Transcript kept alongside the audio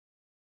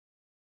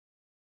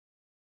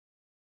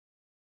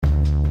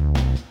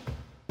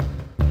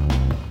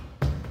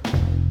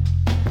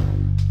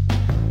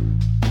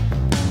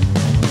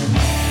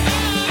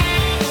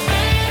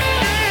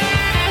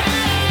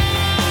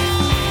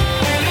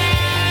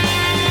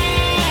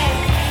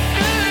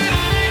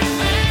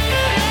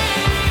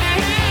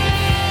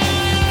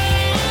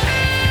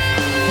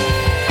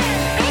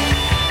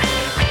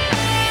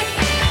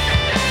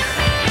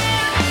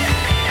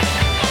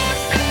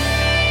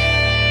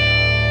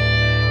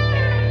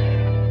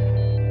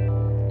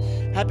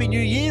Happy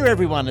New Year,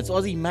 everyone. It's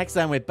Aussie Max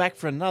Zone. We're back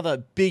for another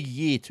big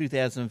year,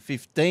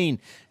 2015.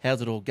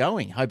 How's it all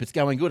going? Hope it's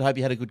going good. Hope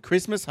you had a good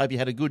Christmas. Hope you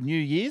had a good New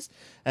Year's.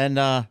 And,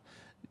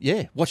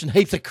 watching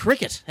heaps of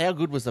cricket. How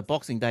good was the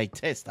Boxing Day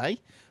test, eh?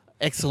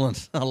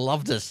 Excellent. I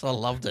loved it.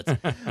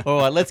 All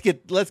right, let's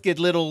get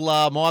little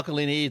Michael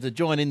in here to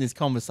join in this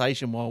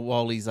conversation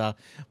while he's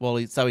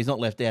so he's not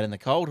left out in the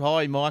cold.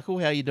 Hi, Michael.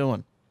 How you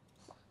doing?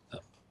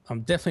 I'm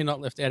definitely not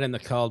left out in the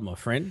cold, my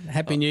friend.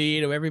 Happy New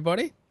Year to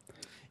everybody.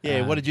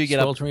 Yeah, what did you get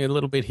up? Sweltering a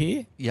little bit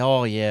here.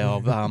 Oh, yeah.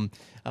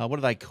 What do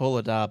they call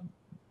it?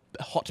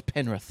 Hot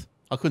Penrith.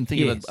 I couldn't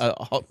think of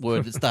a hot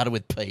word that started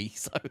with P,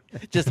 so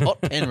just hot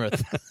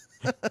Penrith.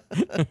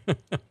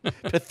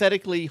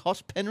 Pathetically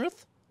hot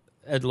Penrith?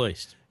 At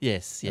least.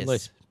 Yes. At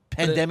least.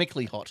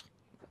 Pandemically hot.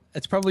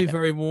 It's probably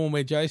very warm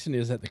where Jason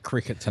is at the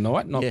cricket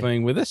tonight, not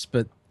being with us,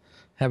 but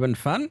having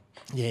fun.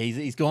 Yeah,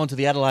 he's gone to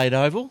the Adelaide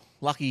Oval.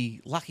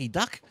 Lucky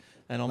duck.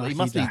 And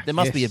there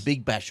must be a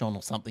big bash on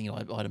or something,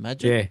 I'd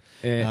imagine.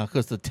 Yeah.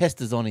 Because the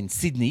test is on in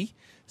Sydney.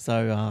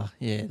 So,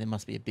 there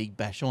must be a big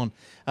bash on.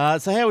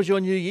 So how was your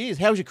New Year's?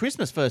 How was your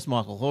Christmas first,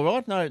 Michael? All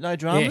right? No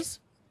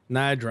dramas? Yeah.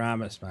 No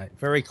dramas, mate.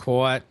 Very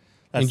quiet.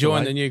 That's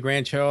enjoying the new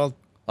grandchild.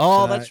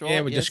 Oh, that's right.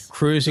 Yeah, we're just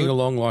cruising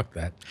along like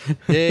that.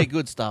 Yeah,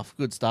 good stuff.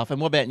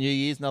 And what about New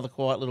Year's? Another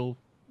quiet little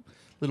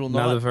night?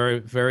 Another very,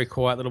 very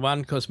quiet little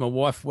one because my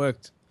wife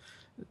worked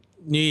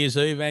New Year's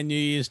Eve and New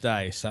Year's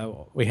Day.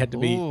 So we had to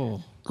be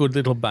good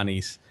little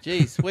bunnies.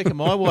 Jeez, where can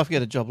my wife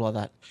get a job like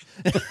that?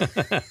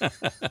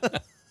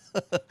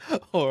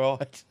 All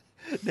right.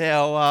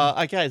 Now,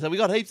 okay, so we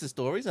got heaps of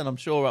stories, and I'm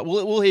sure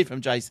we'll hear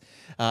from Jace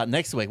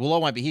next week. Well, I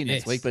won't be here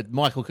next week, but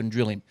Michael can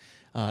drill him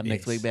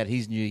next week about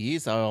his New Year,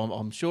 so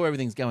I'm sure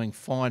everything's going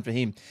fine for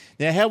him.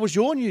 Now, how was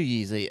your New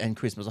Year's Eve and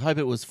Christmas? I hope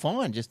it was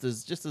fine, just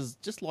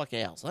like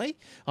ours, eh?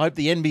 I hope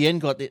the NBN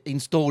got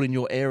installed in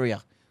your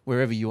area,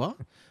 wherever you are.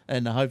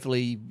 And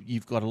hopefully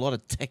you've got a lot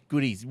of tech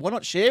goodies. Why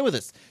not share with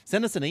us?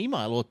 Send us an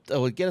email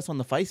or get us on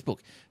the Facebook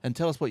and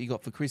tell us what you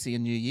got for Chrissy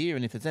and New Year.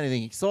 And if it's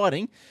anything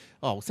exciting,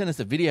 send us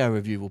a video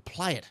review. We'll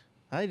play it.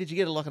 Hey, did you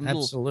get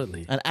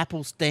an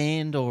Apple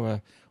stand or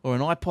an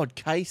iPod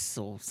case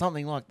or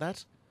something like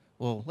that?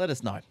 Well, let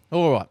us know.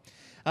 All right.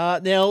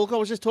 Now, look, I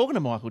was just talking to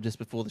Michael just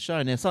before the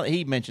show. Now,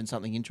 he mentioned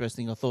something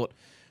interesting. I thought,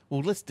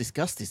 well, let's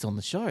discuss this on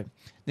the show.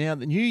 Now,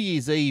 the New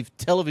Year's Eve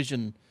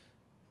television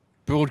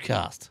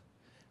broadcast.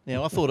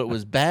 Now, I thought it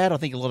was bad. I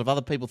think a lot of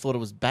other people thought it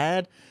was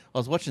bad. I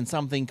was watching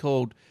something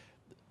called,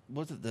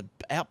 was it the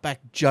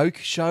Outback Joke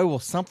Show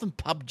or something,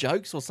 Pub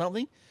Jokes or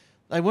something?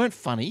 They weren't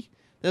funny.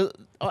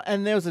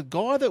 And there was a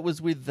guy that was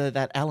with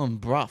that Alan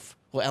Bruff,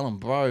 or Alan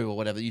Bro or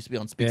whatever, that used to be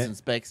on Spits and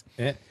Specs.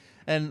 Yeah.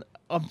 And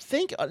now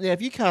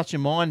if you cast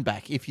your mind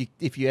back, if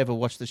you ever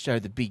watched the show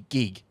The Big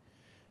Gig,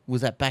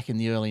 was that back in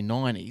the early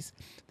 90s,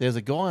 there's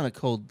a guy on it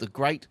called The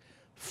Great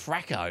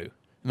Fracko.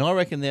 And I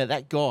reckon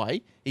that guy,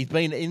 he's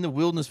been in the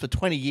wilderness for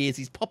 20 years.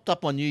 He's popped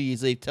up on New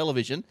Year's Eve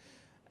television,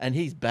 and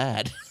he's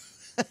bad.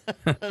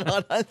 And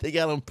I don't think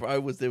Alan Pro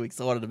was too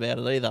excited about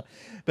it either.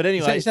 But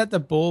anyway. Is that the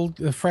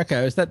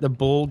Fracko? Is that the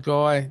bald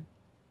guy?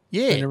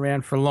 Yeah. Been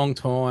around for a long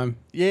time.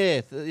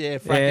 Yeah,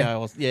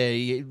 Fracko.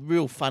 Yeah,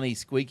 real funny,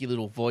 squeaky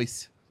little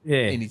voice.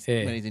 Yeah, when he's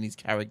in his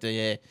character,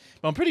 yeah.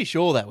 But I'm pretty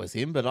sure that was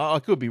him, but I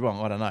could be wrong.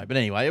 I don't know. But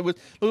anyway, it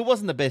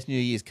wasn't the best New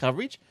Year's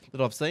coverage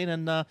that I've seen.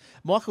 And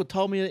Michael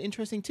told me an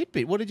interesting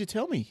tidbit. What did you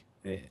tell me?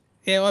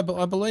 Yeah, I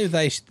believe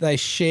they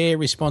share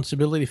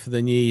responsibility for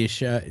the New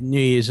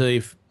Year's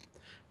Eve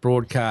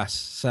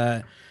broadcasts.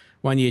 So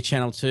one year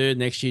Channel 2,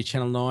 next year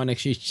Channel 9,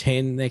 next year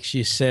 10, next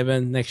year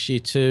 7, next year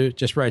 2.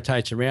 Just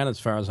rotates around as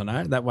far as I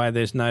know. That way,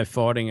 there's no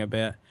fighting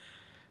about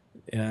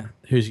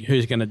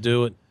who's going to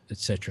do it,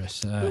 etc.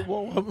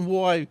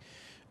 So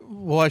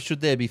why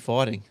should there be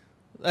fighting?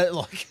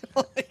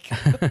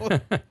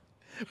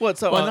 What?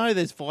 So I know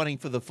there's fighting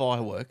for the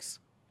fireworks.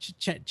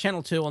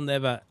 Channel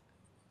 2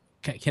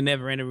 can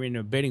never enter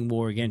into a betting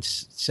war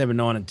against 7,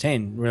 9 and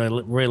 10,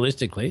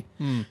 realistically,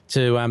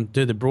 to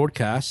do the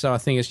broadcast. So I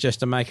think it's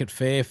just to make it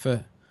fair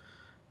for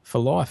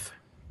life.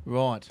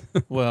 Right.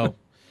 Well,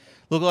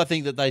 look, I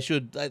think that they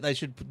should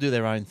do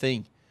their own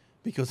thing,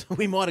 because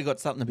we might have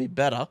got something a bit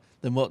better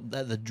than what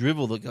the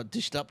drivel that got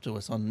dished up to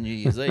us on New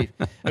Year's Eve.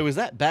 It was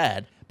that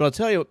bad, but I'll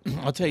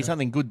tell you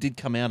something good did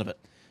come out of it.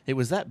 It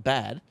was that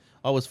bad,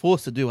 I was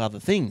forced to do other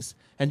things.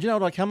 And do you know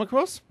what I come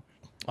across?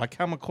 I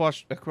come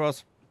across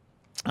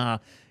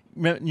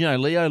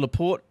Leo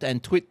Laporte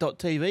and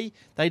Twit.tv.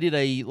 They did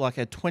a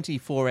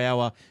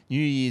 24-hour New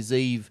Year's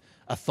Eve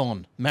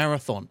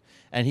marathon,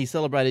 and he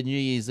celebrated New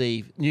Year's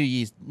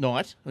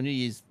night, or New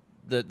Year's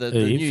the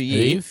New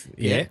Year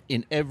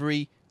in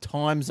every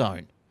time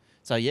zone.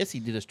 So yes, he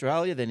did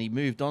Australia, then he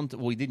moved on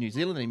to, he did New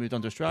Zealand, then he moved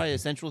on to Australia,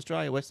 Central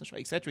Australia, Western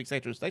Australia, etc.,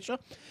 etc., etc.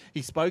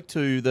 He spoke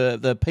to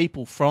the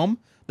people from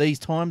these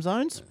time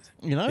zones.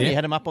 He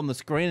had them up on the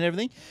screen and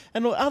everything.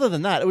 And other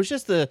than that, it was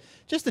just the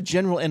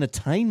general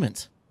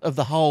entertainment of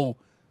the whole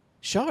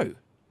show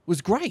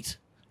was great.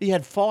 He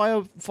had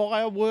fire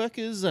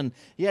workers, and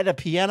he had a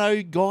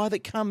piano guy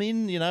that come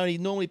in. He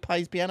normally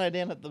plays piano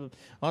down at the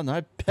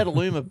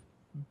Petaluma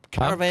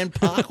caravan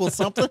park or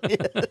something.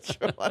 Yeah, that's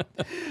right.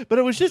 But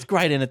it was just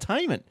great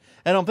entertainment.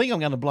 And I think I'm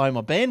going to blow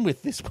my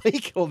bandwidth this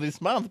week or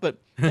this month, but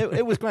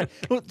it was great.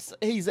 Look,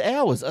 his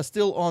hours are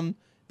still on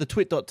the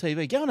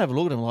twit.tv. Go and have a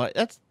look at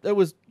him. It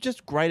was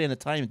just great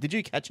entertainment. Did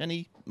you catch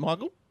any,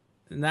 Michael?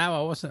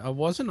 No, I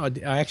wasn't.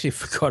 I actually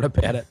forgot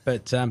about it,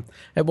 but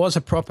it was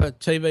a proper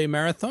TV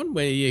marathon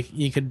where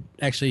you could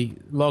actually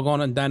log on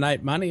and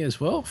donate money as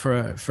well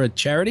for a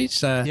charity.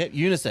 So yeah,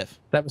 UNICEF.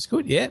 That was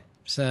good. Yeah.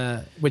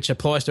 So, which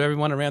applies to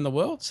everyone around the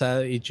world.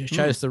 So you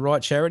chose the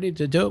right charity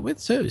to do it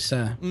with too.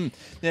 So now,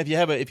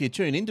 if you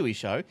tune into his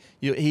show,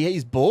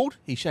 he's bald.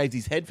 He shaves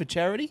his head for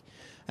charity.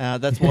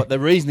 That's what the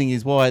reasoning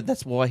is.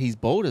 That's why he's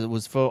bald. It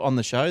was on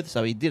the show.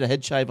 So he did a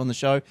head shave on the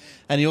show,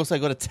 and he also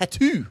got a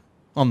tattoo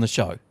on the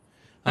show.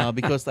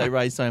 Because they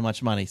raised so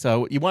much money,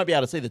 so you won't be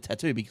able to see the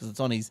tattoo because it's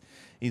on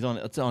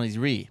his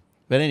rear.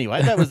 But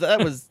anyway, that was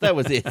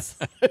it.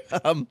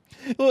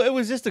 Well, it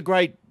was just a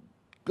great.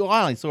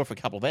 I only saw it for a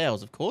couple of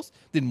hours, of course.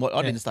 I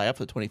didn't stay up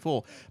for the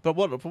 24.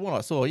 But from what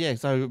I saw, yeah.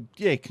 So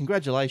yeah,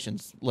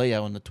 congratulations,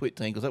 Leo and the Twit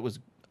team, because I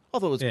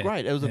thought it was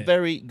great. It was a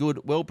very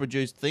good,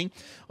 well-produced thing.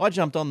 I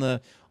jumped on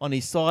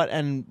his site,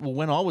 and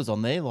when I was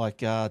on there,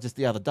 just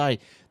the other day,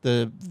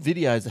 the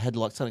videos had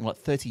something like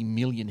 30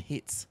 million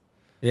hits.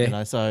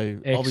 Yeah. So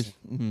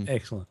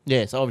excellent.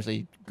 Yeah, so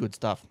obviously good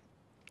stuff.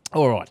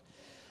 All right.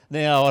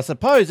 Now, I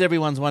suppose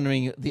everyone's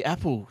wondering the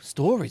Apple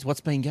stories,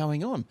 what's been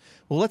going on.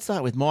 Well, let's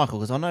start with Michael,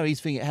 because I know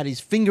he's had his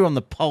finger on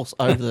the pulse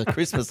over the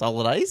Christmas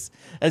holidays,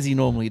 as he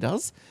normally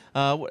does.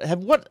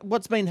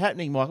 What's been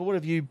happening, Michael? What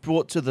have you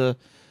brought to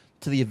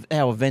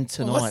our event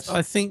tonight? Well,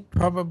 I think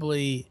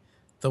probably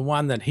the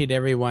one that hit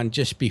everyone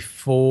just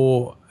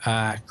before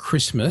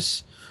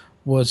Christmas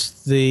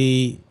was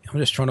I'm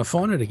just trying to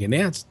find it again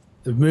now.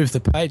 They've moved the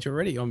page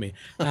already on me.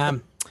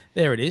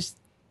 There it is.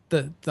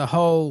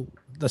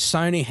 The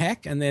Sony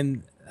hack, and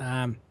then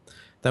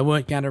they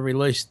weren't going to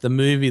release the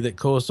movie that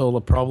caused all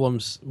the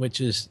problems, which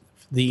is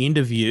The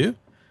Interview,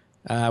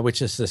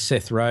 which is the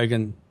Seth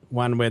Rogen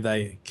one where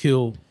they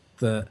kill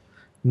the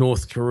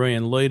North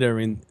Korean leader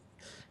in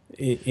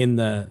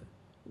the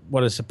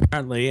what is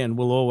apparently and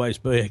will always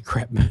be a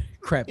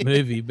crap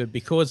movie, but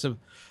because of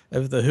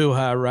the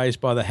hoo-ha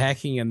raised by the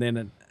hacking, and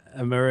then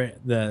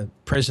the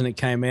president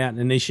came out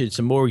and issued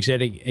some more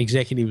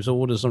executive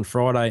orders on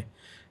Friday,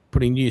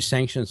 putting new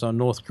sanctions on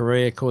North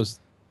Korea because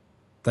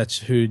that's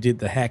who did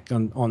the hack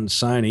on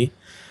Sony,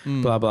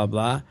 blah, blah,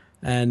 blah.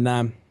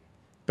 And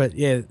but,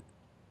 yeah,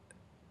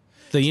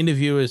 The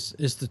Interview is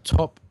the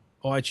top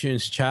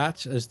iTunes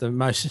charts as the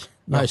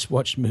most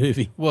watched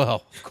movie.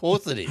 Well, of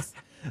course it is.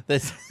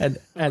 and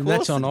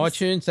that's on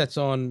iTunes, that's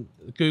on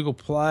Google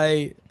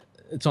Play,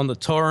 it's on the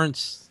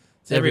torrents.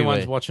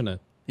 Everyone's watching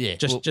it. Yeah,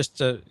 just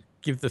to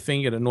give the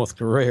finger to North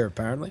Korea,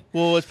 apparently.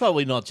 Well, it's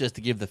probably not just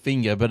to give the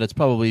finger, but it's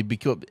probably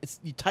because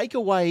you take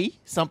away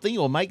something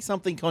or make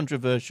something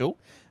controversial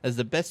as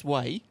the best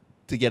way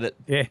to get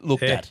it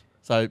looked at.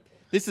 So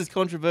this is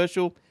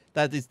controversial.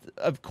 That is,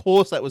 of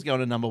course, that was going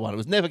to number one. It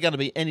was never going to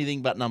be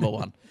anything but number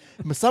one.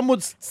 Some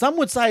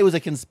would say it was a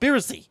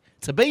conspiracy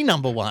to be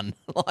number one.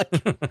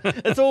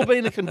 It's all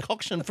been a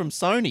concoction from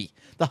Sony.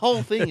 The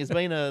whole thing has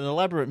been an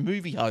elaborate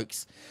movie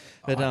hoax.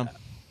 But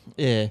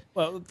yeah.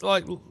 Well,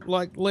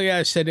 like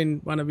Leo said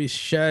in one of his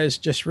shows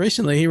just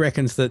recently, he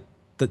reckons that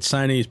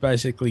Sony is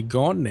basically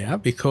gone now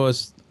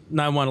because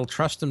no one will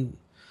trust them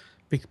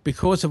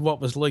because of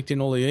what was leaked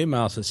in all the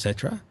emails,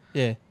 etc.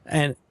 Yeah.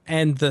 And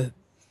the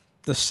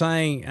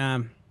saying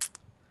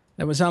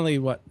it was only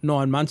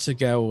 9 months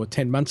ago or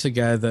 10 months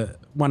ago that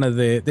one of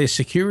their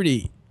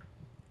security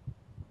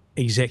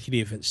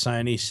executive at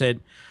Sony said,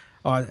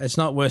 it's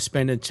not worth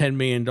spending $10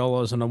 million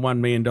on a $1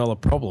 million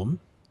problem.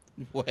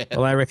 Wow.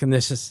 Well, I reckon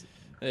this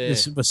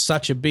was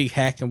such a big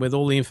hack, and with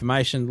all the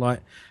information, like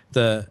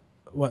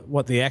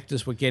what the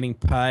actors were getting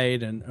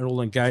paid and all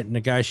the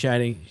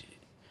negotiating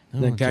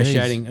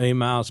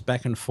emails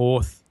back and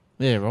forth.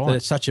 Yeah, right. That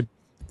it's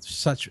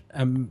such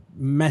a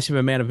massive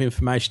amount of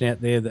information out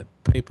there that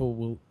people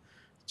will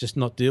just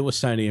not deal with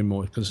Sony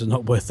anymore because it's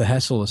not worth the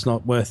hassle. It's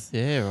not worth.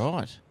 Yeah,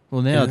 right.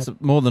 Well, now it's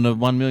more than a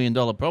 $1 million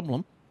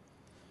problem.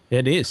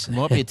 It is. It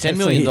might be a $10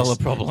 million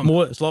problem.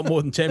 It's a lot more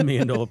than $10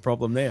 million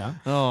problem now.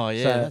 Oh,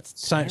 yeah.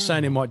 So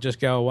Sony might just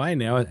go away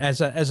now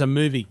as a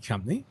movie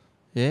company.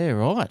 Yeah,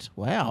 right.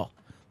 Wow.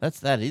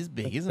 That is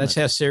big, isn't it? That's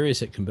how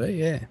serious it can be,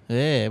 yeah.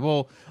 Yeah,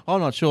 well, I'm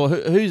not sure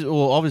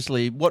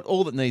obviously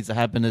all that needs to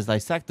happen is they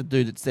sack the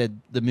dude that said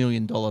the $1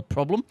 million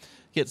problem,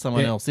 get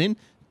someone else in,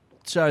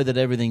 show that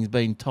everything's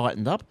been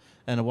tightened up,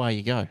 and away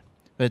you go.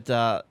 But,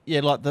 like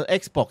the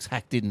Xbox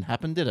hack didn't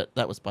happen, did it?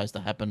 That was supposed to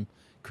happen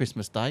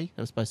Christmas Day.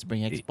 They were supposed to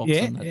bring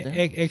Xbox on that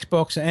day.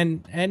 Xbox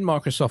and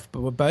Microsoft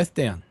were both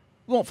down.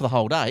 What, for the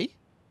whole day?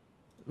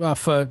 Well,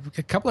 for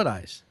a couple of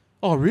days.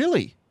 Oh,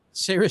 really?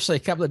 Seriously, a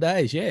couple of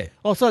days, yeah.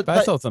 Oh, so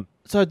both of them.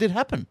 So it did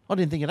happen. I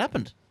didn't think it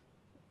happened.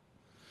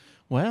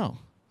 Wow.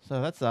 So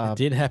that's it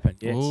did happen,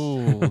 yes.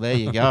 Oh, there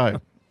you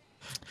go.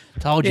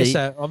 Told you.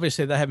 So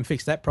obviously they haven't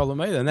fixed that problem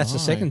either, and that's the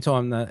second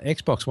time the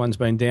Xbox one's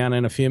been down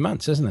in a few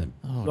months, isn't it?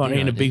 Oh,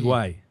 in a big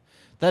way.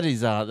 That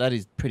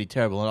is pretty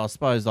terrible, and I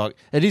suppose like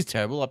it is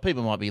terrible. Like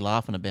people might be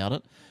laughing about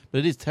it, but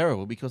it is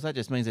terrible because that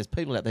just means there's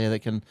people out there that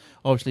can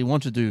obviously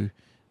want to do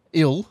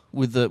ill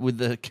with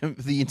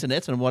the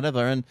internet and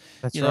whatever, and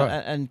That's you know,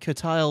 right. and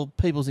curtail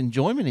people's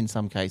enjoyment in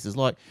some cases.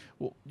 Like,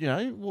 you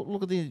know,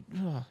 look at the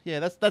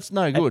that's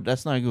no good.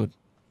 That's no good.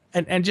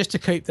 And just to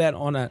keep that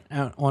on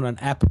an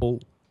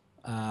Apple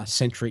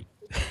centric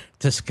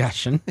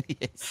discussion,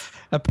 Yes.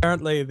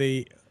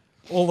 apparently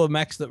all the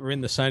Macs that were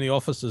in the Sony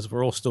offices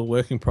were all still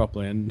working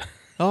properly, and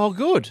Oh,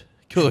 good.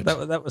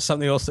 that was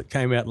something else that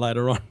came out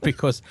later on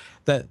because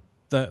the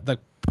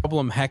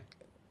problem hack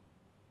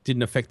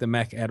didn't affect the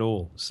Mac at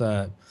all.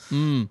 So,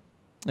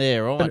 Yeah,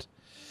 right.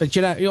 but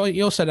you know,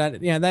 you also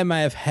don't. You know, they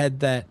may have had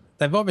that.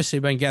 They've obviously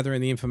been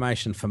gathering the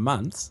information for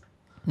months.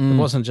 It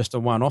wasn't just a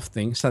one-off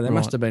thing, so they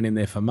must Right. have been in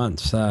there for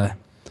months. So,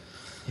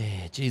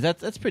 Yeah, geez,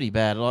 that's pretty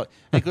bad. Like,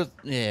 because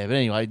but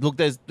anyway, look,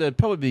 there'd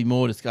probably be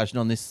more discussion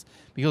on this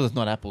because it's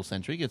not Apple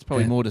centric. It's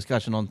probably more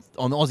discussion on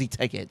Aussie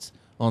Tech Heads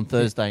on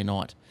Thursday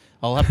night.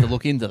 I'll have to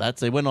look into that.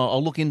 So when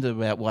I'll look into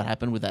about what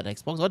happened with that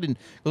Xbox, I didn't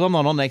because I'm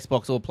not on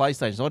Xbox or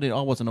PlayStation, so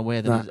I wasn't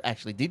aware that it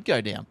actually did go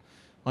down.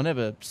 I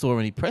never saw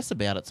any press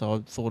about it, so I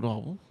thought, oh,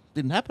 well, it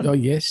didn't happen. oh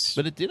yes,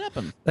 But it did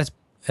happen.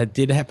 that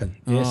did happen.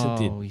 Yes, it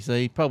did. You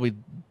see, probably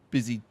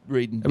busy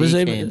reading. It was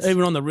beer even cans.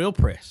 on the real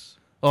press,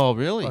 Oh,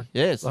 really?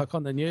 Yes. like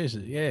on the news.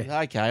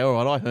 Yeah. Okay, all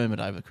right. I hermit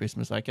over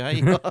Christmas.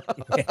 Okay.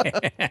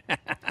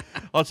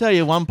 I'll tell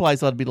you one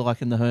place I'd be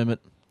liking the hermit,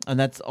 and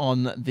that's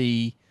on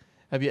the.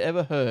 Have you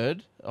ever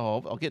heard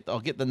of? I'll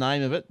get the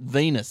name of it.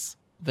 Venus.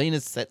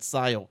 Venus set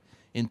sail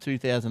in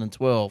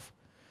 2012,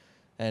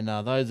 and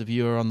those of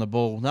you who are on the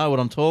ball know what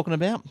I'm talking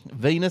about.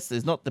 Venus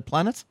is not the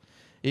planet;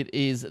 it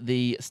is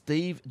the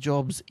Steve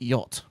Jobs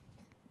yacht.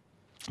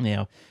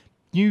 Now,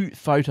 new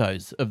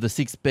photos of the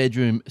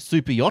 6-bedroom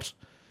super yacht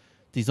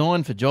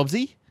designed for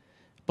Jobsy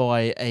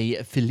by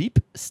a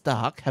Philippe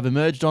Stark have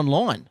emerged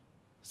online.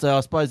 So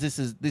I suppose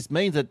this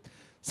means that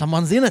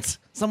someone's in it.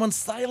 Someone's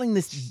sailing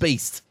this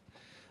beast.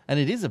 And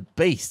it is a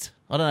beast.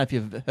 I don't know if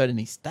you've heard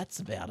any stats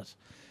about it.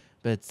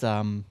 But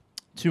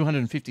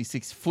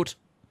 256 foot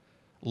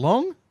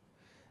long.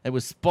 It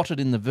was spotted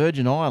in the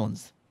Virgin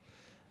Islands.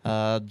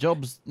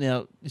 Jobs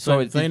now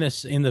So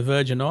Venus in the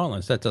Virgin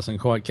Islands. That doesn't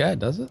quite go,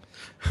 does it?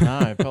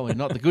 No, probably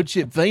not. The good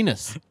ship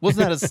Venus.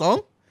 Wasn't that a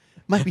song?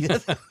 Maybe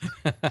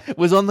that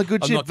was on the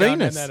good I'm ship not going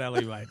Venus. down that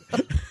alley, mate.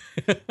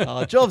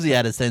 Jobsy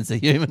had a sense of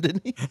humour,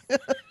 didn't he?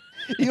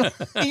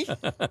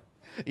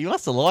 he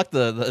must have liked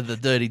the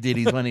dirty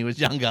ditties when he was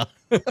younger.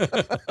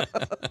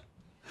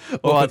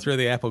 Walking through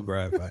the apple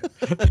grove,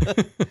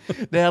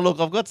 mate. Now, look,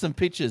 I've got some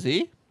pictures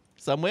here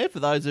somewhere for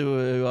those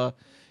who are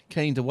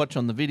keen to watch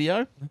on the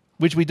video,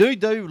 which we do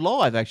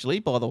live, actually,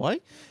 by the way,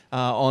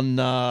 on,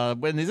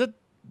 when is it?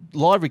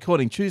 Live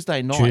recording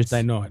Tuesday night.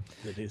 Tuesday night.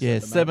 It is Yeah,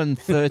 at the moment.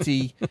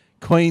 7:30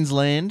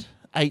 Queensland,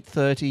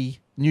 8:30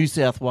 New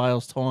South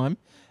Wales time,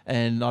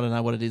 and I don't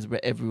know what it is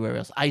everywhere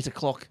else. 8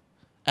 o'clock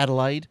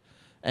Adelaide,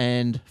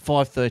 and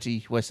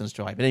 5:30 Western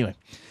Australia. But anyway,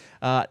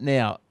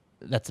 now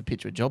that's a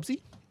picture of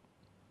Jobsy.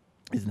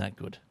 Isn't that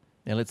good?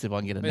 Now let's see if I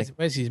can get a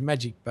Where's his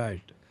magic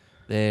boat?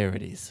 There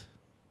it is.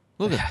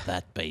 Look at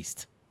that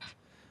beast.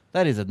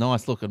 That is a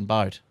nice looking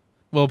boat.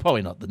 Well,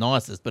 probably not the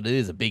nicest, but it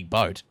is a big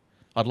boat.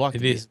 I'd like It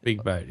to be- is a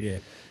big boat, yeah.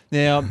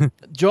 Now,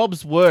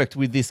 Jobs worked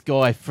with this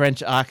guy,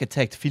 French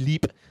architect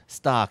Philippe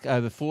Stark,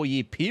 over a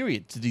 4-year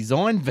period to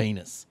design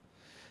Venus.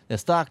 Now,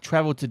 Stark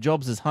travelled to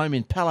Jobs' home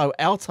in Palo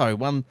Alto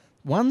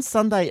one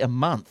Sunday a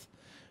month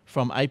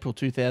from April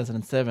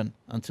 2007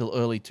 until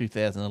early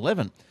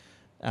 2011.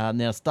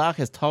 Now, Stark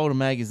has told a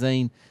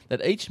magazine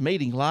that each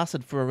meeting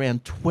lasted for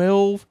around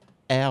 12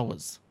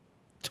 hours.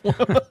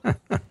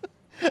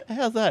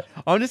 How's that?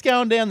 I'm just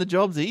going down the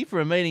Jobsy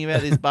for a meeting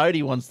about this boat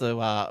he wants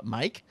to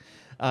make.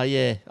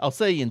 Yeah, I'll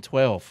see you in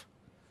 12.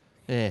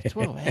 Yeah,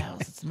 12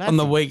 hours. It's massive. On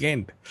the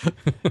weekend.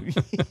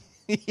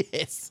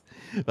 Yes.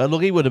 But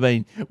look, he would have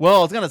been... Well, I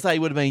was going to say he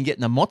would have been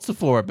getting a mozza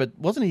for it, but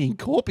wasn't he in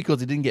court because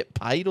he didn't get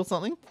paid or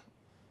something?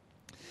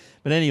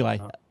 But anyway...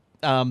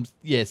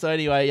 so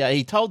anyway,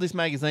 he told this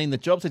magazine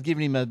that Jobs had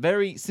given him a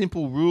very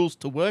simple rules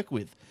to work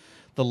with.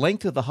 The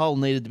length of the hull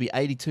needed to be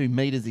 82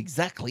 metres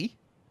exactly.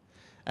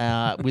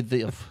 With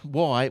the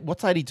why?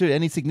 What's 82?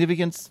 Any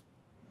significance,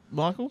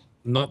 Michael?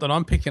 Not that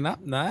I'm picking up,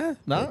 no.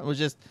 No, it was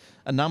just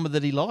a number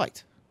that he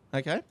liked.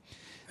 Okay.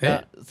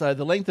 Yeah. So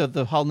the length of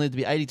the hull needed to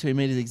be 82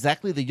 metres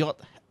exactly. The yacht,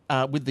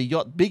 with the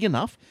yacht big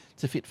enough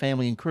to fit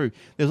family and crew.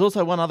 There's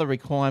also one other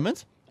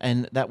requirement,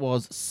 and that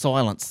was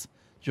silence.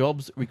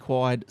 Jobs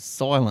required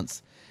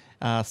silence.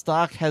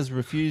 Stark has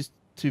refused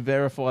to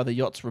verify the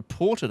yacht's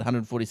reported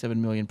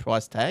 147 million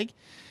price tag.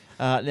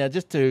 Now,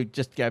 just to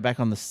go back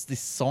on this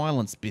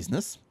silence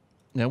business,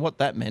 now what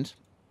that meant,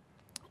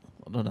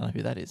 I don't know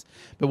who that is,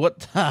 but what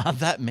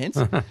that meant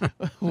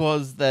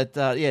was that,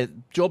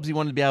 Jobsy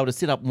wanted to be able to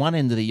sit up one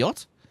end of the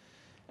yacht,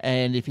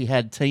 and if he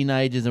had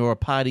teenagers or a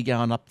party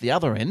going up the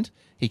other end,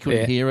 he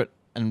couldn't hear it,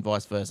 and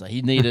vice versa.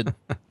 He needed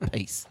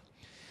peace.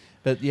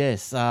 But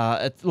yes,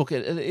 it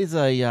is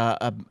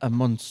a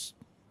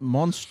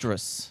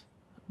monstrous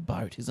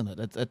boat, isn't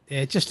it? Yeah,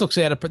 it just looks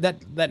out of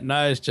that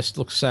nose just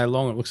looks so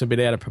long. It looks a bit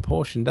out of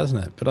proportion, doesn't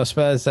it? But I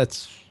suppose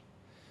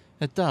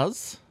It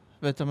does,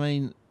 but I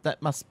mean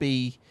that must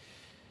be.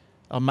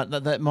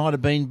 That might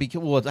have been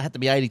because it had to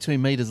be 82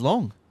 metres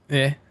long.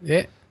 yeah.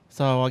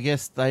 So I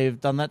guess they've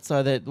done that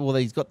so that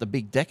he's got the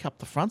big deck up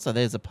the front. So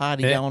there's a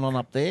party going on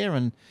up there,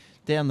 and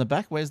down the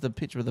back. Where's the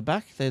picture of the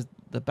back? There's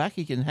the back.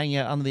 He can hang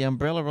out under the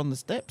umbrella on the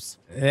steps.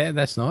 Yeah,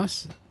 that's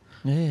nice.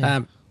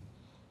 Yeah.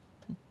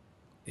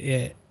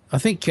 Yeah, I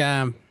think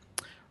I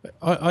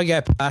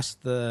go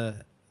past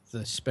the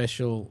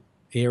special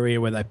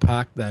area where they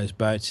park those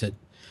boats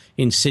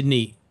in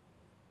Sydney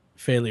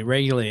fairly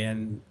regularly,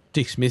 and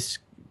Dick Smith's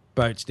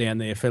boats down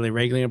there fairly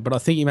regularly. But I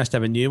think he must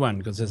have a new one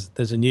because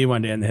there's a new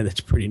one down there that's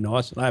pretty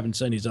nice. I haven't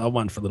seen his old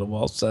one for a little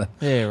while. So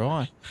yeah,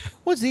 right.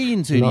 What's he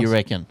into? Do you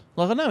reckon?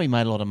 Like I know he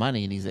made a lot of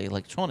money in his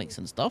electronics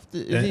and stuff.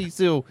 Is he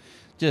still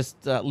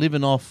just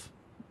living off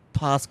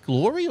past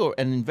glory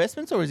and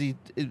investments, or is he?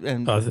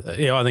 I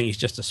think he's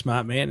just a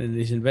smart man and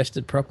he's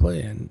invested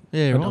properly. And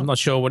yeah, right. I'm not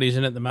sure what he's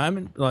in at the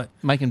moment. Like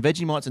making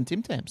Vegemites and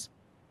Tim Tams.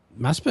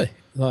 Must be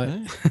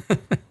like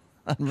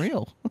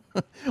unreal.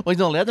 Well, he's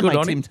not allowed to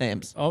make Tim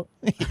Tams. Oh,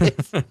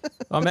 yes.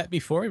 I'm happy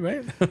for him,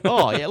 man.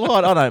 Oh yeah,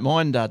 well, I don't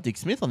mind Dick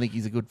Smith. I think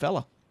he's a good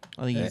fella.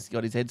 I think he's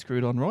got his head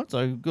screwed on right.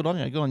 So good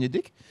on you,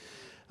 Dick.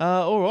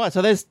 All right,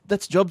 so that's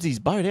Jobsy's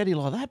boat. How do you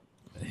like that?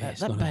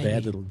 It's not a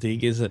bad little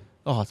dig, is it?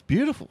 Oh, it's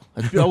beautiful.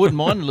 I wouldn't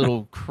mind a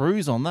little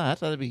cruise on that.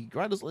 That'd be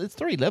great. It's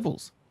 3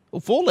 levels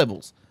or 4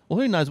 levels. Well,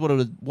 who knows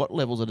what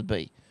levels it'd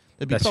be?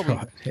 There'd be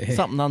probably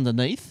something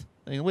underneath.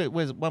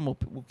 Where's one?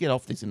 We'll get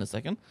off this in a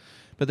second.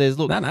 But there's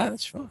no,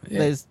 that's right. Yeah.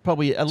 There's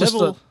probably a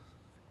level.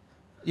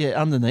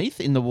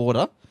 Underneath in the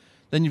water.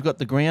 Then you've got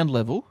the ground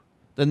level.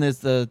 Then there's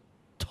the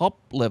top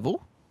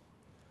level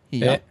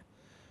here,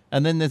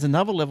 and then there's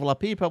another level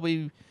up here.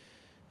 Probably,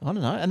 I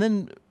don't know. And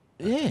then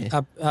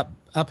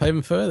up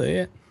even further.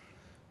 Yeah.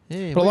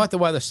 Yeah. But I like the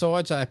way the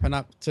sides open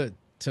up to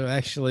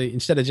actually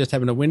instead of just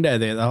having a window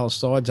there, the whole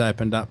sides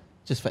opened up.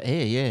 Just for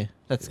air, yeah.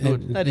 That's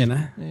good.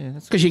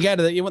 Because you go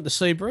to you want the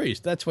sea breeze.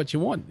 That's what you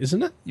want,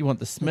 isn't it? You want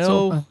the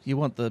smell. You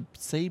want the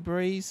sea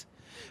breeze.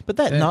 But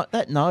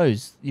that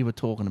nose you were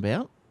talking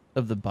about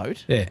of the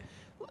boat,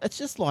 it's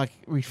just like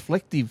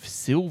reflective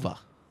silver,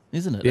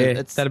 isn't it?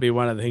 Yeah, that'd be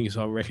one of the things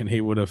I reckon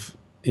he would have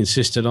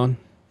insisted on.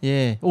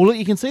 Yeah. Well, look,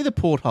 you can see the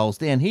portholes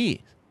down here.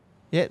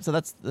 Yeah, so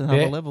that's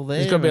another level there.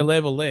 There's got to be a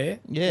level there.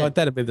 Yeah. Like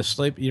that'd be the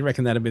sleep. You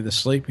reckon that'd be the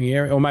sleeping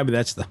area? Or maybe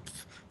that's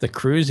the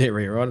cruise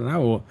area, I don't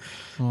know.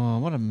 Oh,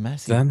 what a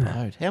massive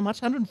boat. How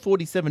much?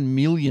 147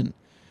 million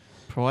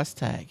price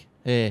tag.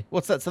 Yeah.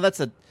 What's that? So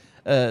that's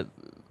a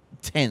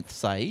tenth,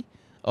 say,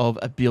 of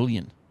 $1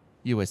 billion,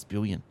 US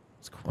billion.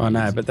 It's crazy. I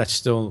know, but that's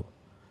still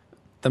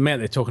the amount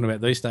they're talking about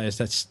these days.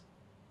 That's,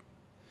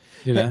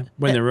 when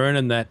they're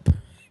earning that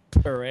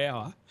per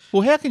hour.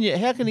 Well, how can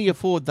he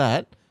afford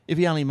that if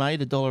he only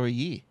made $1 a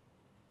year?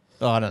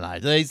 Oh, I don't know.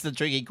 These are the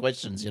tricky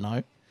questions,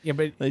 Yeah,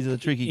 but these are the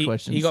tricky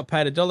questions. He got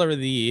paid $1 of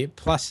the year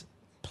plus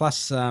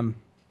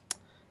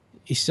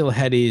he still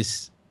had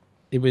his.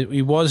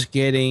 He was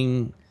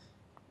getting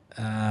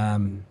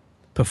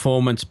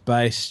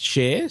performance-based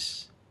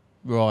shares,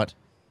 right?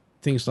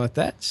 Things like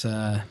that.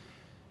 So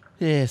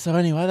yeah. So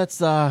anyway, that's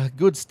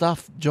good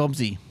stuff,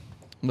 Jobsy.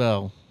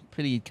 Well,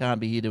 pity you can't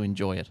be here to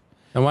enjoy it.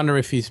 I wonder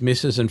if his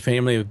missus and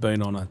family have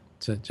been on it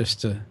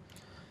just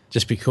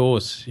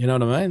because, you know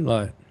what I mean?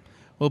 Like,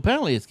 well,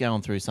 apparently it's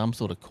going through some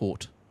sort of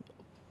court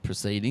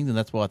proceedings, and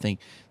that's why I think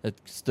it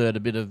stirred a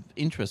bit of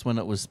interest when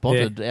it was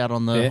spotted out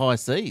on the high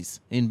seas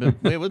in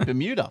where was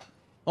Bermuda?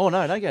 Oh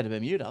no, don't go to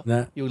Bermuda.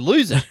 No. You'll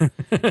lose it.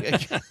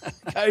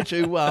 Go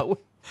to where?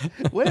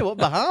 What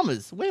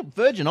Bahamas? Where?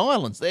 Virgin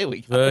Islands. There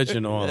we go.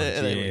 Virgin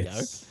Islands. There we go.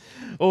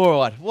 All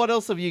right. What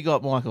else have you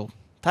got, Michael?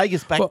 Take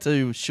us back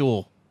to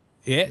shore.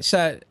 Yeah.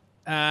 So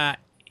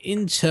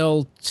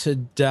Intel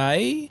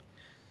today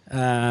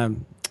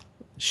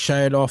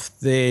showed off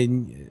their.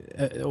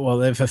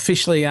 They've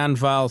officially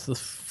unveiled the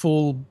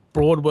full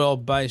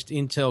Broadwell-based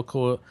Intel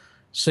Core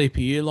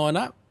CPU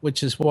lineup,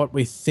 which is what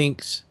we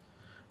think's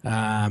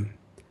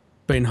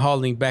been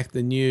holding back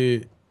the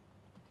new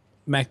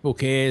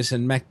MacBook Airs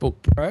and MacBook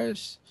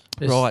Pros.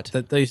 Right.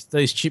 That these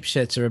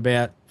chipsets are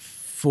about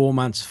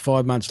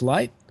 5 months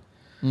late.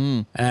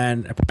 And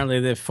apparently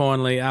they're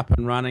finally up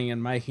and running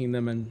and making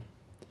them, and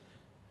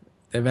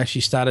they've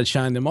actually started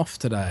showing them off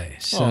today.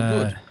 So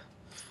good.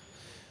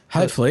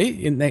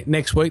 Hopefully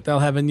next week they'll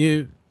have a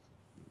new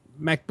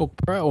MacBook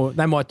Pro, or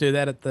they might do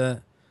that at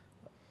the.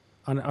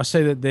 I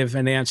see that they're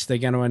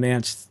going to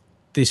announce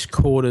this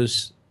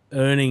quarter's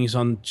earnings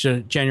on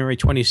January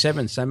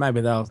 27th, so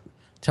maybe they'll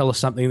tell us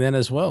something then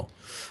as well.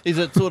 Is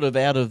it sort of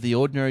out of the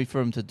ordinary for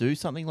them to do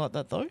something like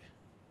that though?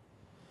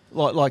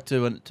 Like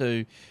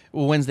to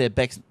when's their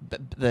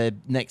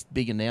next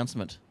big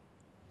announcement?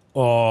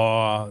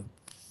 Or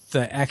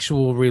the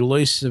actual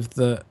release of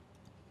the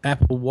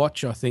Apple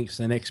Watch, I think, is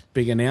the next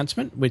big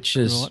announcement, which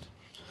is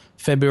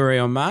February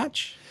or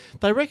March.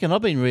 They reckon,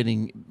 I've been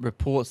reading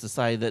reports to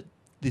say that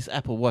this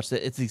Apple Watch,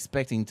 that it's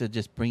expecting to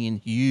just bring in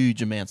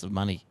huge amounts of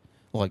money,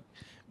 like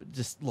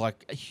just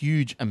like a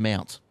huge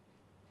amount.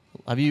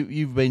 Have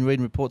you've been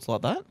reading reports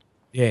like that?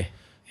 Yeah.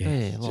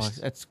 Yeah, like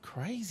that's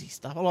crazy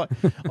stuff. Like,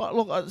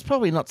 look, it's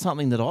probably not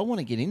something that I want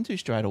to get into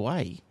straight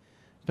away,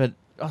 but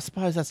I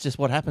suppose that's just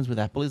what happens with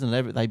Apple, isn't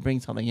it? They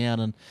bring something out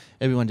and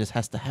everyone just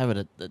has to have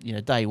it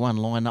at day one,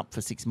 line up for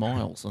 6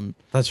 miles, and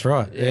That's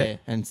right. Yeah.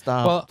 and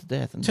starve to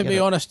death. And to be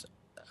honest,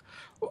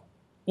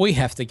 we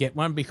have to get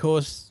one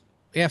because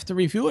we have to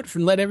review it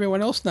and let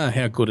everyone else know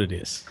how good it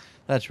is.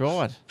 That's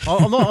right.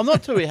 I'm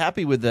not too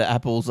happy with the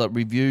Apple's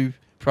review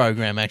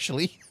program,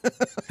 actually.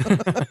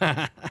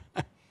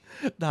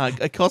 No,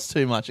 it costs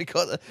too much. It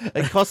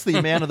costs the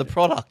amount of the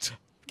product.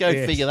 Go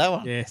figure that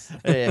one. Yes.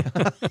 Yeah.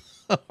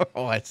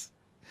 All right.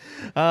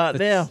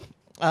 Now,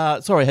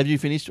 sorry, have you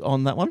finished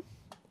on that one?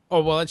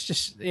 Oh, well, it's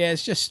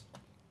just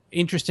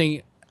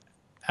interesting.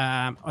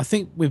 I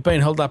think we've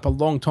been held up a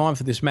long time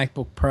for this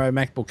MacBook Pro,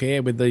 MacBook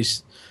Air with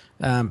these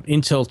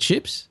Intel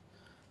chips.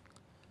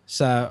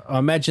 So I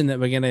imagine that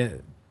we're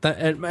going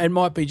to... It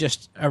might be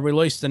just a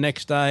release the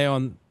next day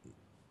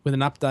with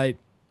an update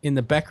in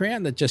the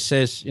background that just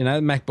says,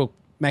 MacBook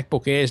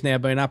Air has now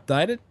been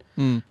updated,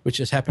 which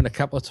has happened a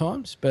couple of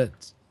times.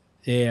 But,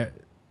 yeah,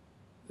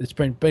 it's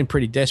been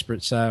pretty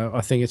desperate, so I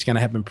think it's going to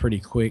happen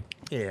pretty quick.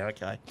 Yeah,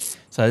 okay.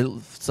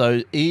 So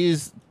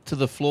ears to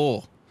the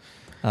floor.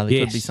 There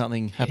could be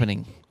something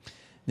happening.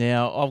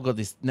 Now, I've got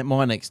this.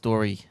 My next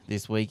story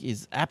this week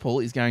is Apple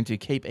is going to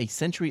keep a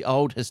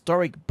century-old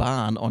historic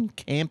barn on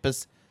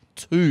Campus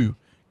 2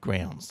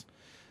 grounds.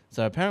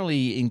 So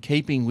apparently, in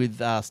keeping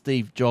with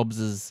Steve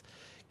Jobs'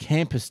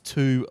 Campus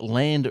 2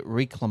 land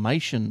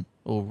reclamation,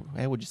 or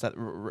how would you say it?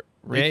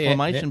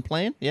 Reclamation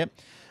plan? Yep.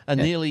 A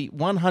nearly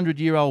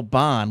 100-year-old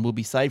barn will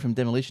be saved from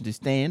demolition to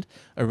stand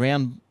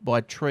around by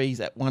trees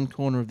at one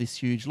corner of this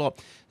huge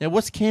lot. Now,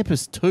 what's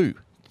Campus 2?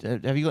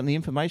 Have you got any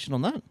information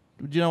on that?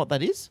 Do you know what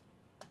that is?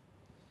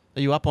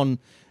 Are you up on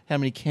how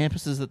many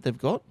campuses that they've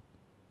got?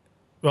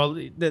 Well,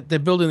 they're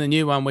building the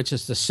new one, which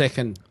is the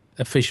second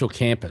official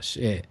campus.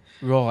 Yeah,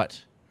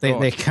 right.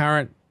 Their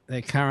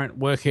current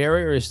work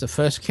area is the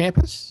first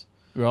campus,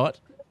 right?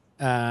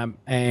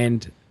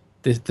 And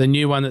the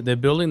new one that they're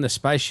building, the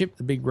spaceship,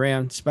 the big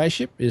round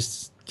spaceship,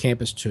 is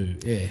Campus 2.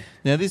 Yeah.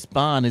 Now this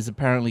barn is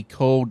apparently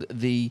called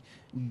the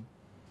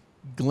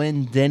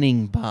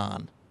Glendenning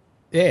Barn.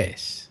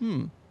 Yes.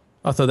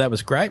 I thought that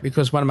was great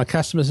because one of my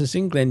customers is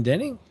in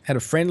Glendenning. Had a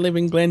friend live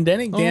in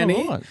Glendenning down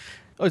here. Right.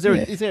 Oh, is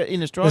there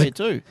in Australia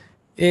too?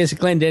 Yeah, there's a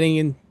Glendenning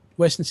in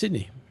Western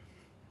Sydney.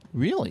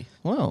 Really?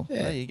 Well,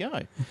 there you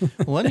go.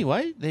 Well,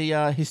 anyway,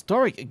 the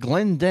historic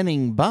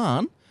Glendenning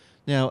Barn.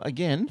 Now,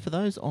 again, for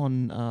those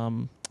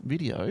on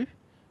video,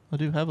 I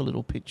do have a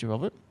little picture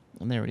of it,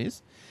 and there it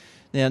is.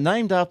 Now,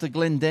 named after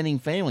Glendenning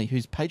family,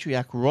 whose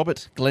patriarch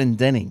Robert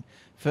Glendenning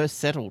first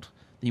settled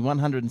the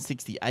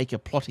 160-acre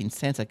plot in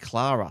Santa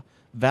Clara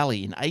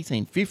Valley in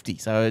 1850,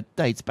 so it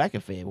dates back a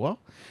fair while.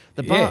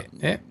 The barn,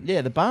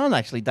 the barn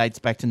actually dates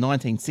back to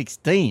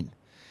 1916,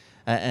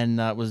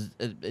 and was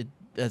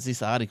as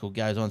this article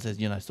goes on, says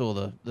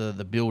saw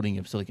the building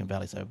of Silicon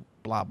Valley, so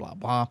blah blah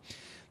blah.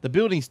 The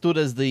building stood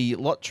as the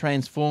lot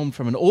transformed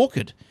from an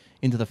orchard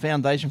into the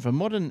foundation for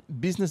modern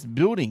business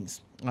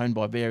buildings owned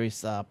by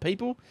various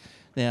people.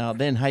 Now,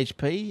 then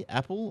HP,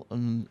 Apple,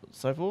 and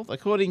so forth.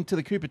 According to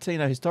the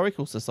Cupertino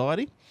Historical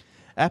Society,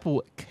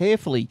 Apple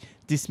carefully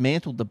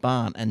dismantled the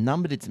barn and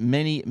numbered its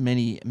many,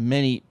 many,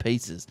 many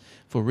pieces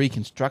for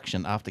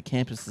reconstruction after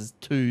Campus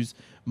 2's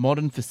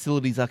modern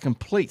facilities are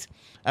complete.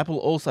 Apple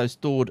also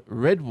stored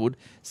redwood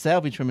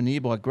salvaged from a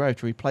nearby grove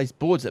to replace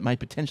boards that may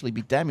potentially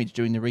be damaged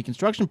during the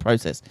reconstruction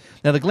process.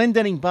 Now, the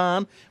Glendenning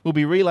barn will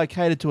be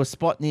relocated to a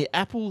spot near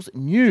Apple's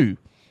new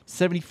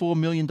 $74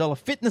 million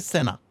fitness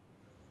center.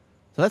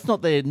 So that's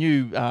not their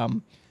new.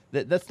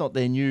 That's not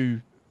their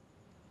new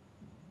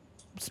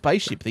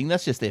spaceship thing.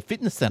 That's just their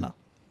fitness center.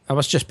 I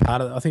was just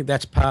part of it. I think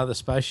that's part of the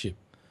spaceship.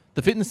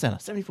 The fitness center,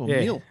 74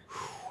 mil.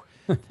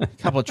 A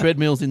couple of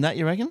treadmills in that,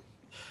 you reckon?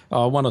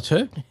 Oh, one or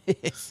two.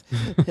 Yes.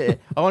 Yeah.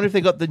 I wonder if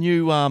they got the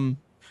new. You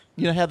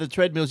know how the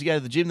treadmills you go to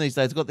the gym these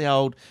days got the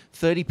old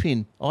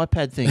 30-pin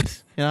iPad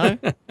things.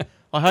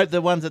 I hope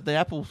the ones at the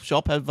Apple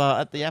shop have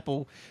at the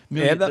Apple.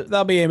 Yeah,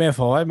 they'll be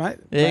MFI, mate.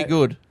 Yeah, mate.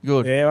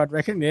 Good. Yeah, I'd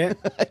reckon. Yeah.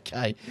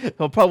 Okay.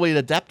 Well, probably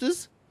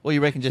adapters, or you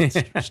reckon just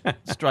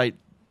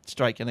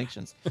straight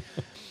connections.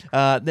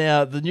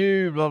 Now the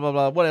new blah blah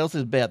blah. What else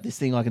is about this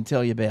thing I can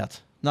tell you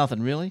about?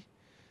 Nothing really.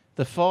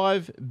 The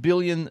 $5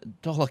 billion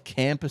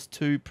Campus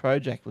 2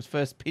 project was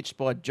first pitched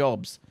by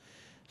Jobs.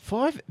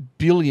 $5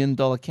 billion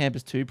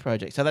Campus 2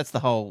 project. So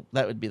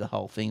that would be the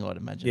whole thing, I'd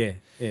imagine.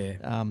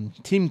 Yeah.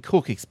 Tim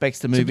Cook expects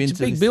to move into it's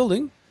a big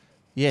building.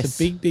 Yes.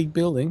 It's a big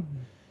building.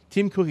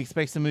 Tim Cook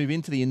expects to move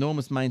into the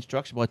enormous main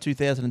structure by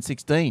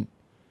 2016.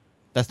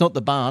 That's not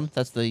the barn,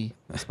 that's the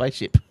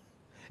spaceship.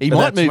 He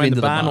might move into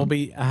the barn. The barn will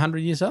be 100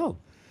 years old.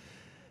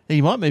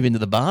 He might move into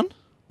the barn.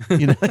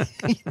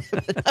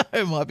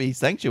 It might be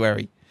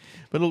sanctuary.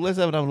 But look, let's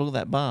have another look at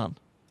that barn.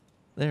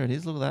 There it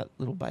is. Look at that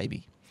little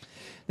baby.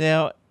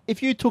 Now,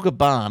 if you took a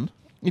barn,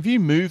 if you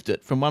moved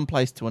it from one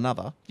place to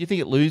another, do you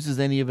think it loses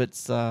any of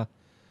its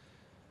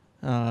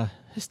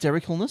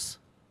hystericalness.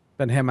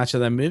 But how much are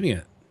they moving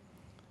it?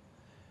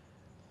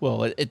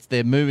 Well,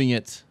 they're moving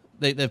it.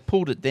 They've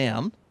pulled it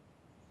down.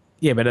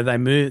 Yeah, but are they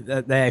move?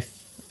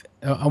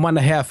 I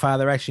wonder how far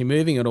they're actually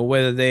moving it, or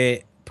whether they're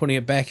putting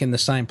it back in the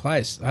same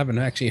place. I haven't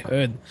actually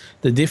heard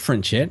the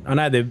difference yet. I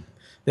know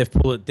they've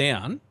pulled it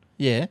down.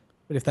 Yeah.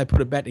 But if they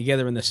put it back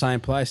together in the same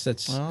place,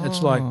 it's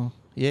like,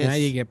 yes.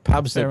 you get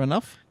pubs. Fair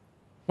enough.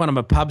 One of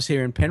my pubs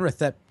here in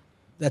Penrith,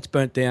 that's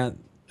burnt down.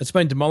 It's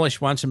been demolished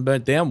once and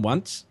burnt down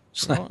once.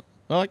 So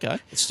Right. Okay.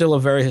 it's still a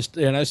very,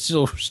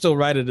 still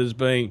rated as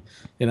being,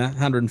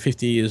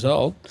 150 years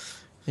old.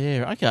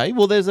 Yeah. Okay.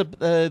 Well, there's I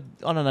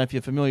don't know if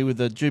you're familiar with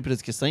the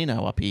Jupiter's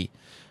Casino up here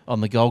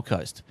on the Gold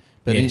Coast.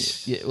 But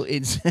Yes.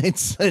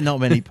 it's not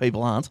many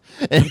people aren't.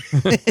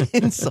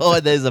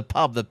 Inside there's a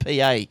pub, the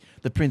PA,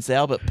 the Prince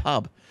Albert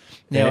pub.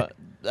 Now,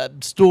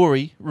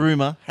 story,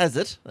 rumour has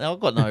it, now I've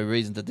got no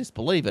reason to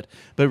disbelieve it,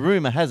 but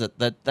rumour has it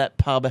that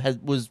pub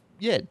was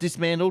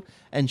dismantled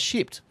and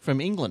shipped from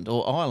England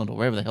or Ireland or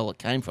wherever the hell it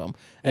came from,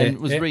 and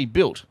was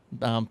rebuilt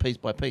piece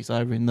by piece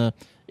over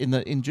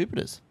in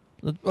Jupiter's.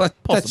 Well,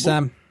 Possible.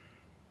 that's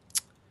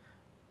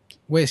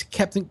where's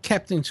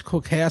Captain's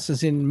Cook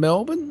Houses in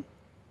Melbourne?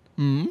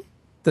 Mm-hmm.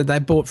 That they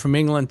bought from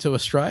England to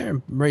Australia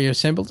and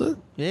reassembled it.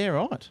 Yeah,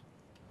 right.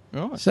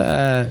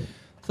 So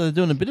So they're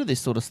doing a bit of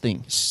this sort of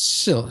thing.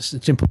 still, it's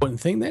an important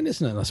thing then,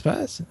 isn't it, I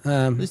suppose?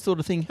 This sort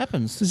of thing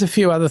happens. There's a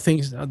few other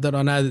things that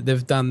I know that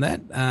they've done that.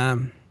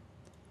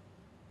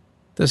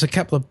 There's a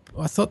couple of...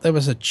 I thought there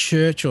was a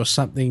church or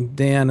something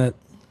down at...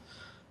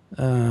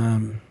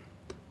 when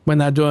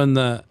they're doing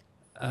the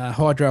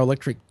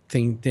hydroelectric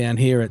thing down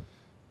here at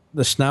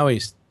the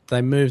Snowies,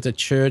 they moved a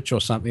church or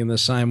something in the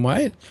same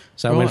way.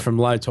 So it went Right. from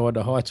low tide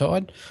to high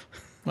tide.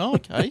 Oh,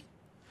 okay.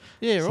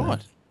 Yeah, right.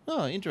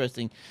 Oh,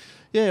 interesting.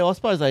 Yeah, I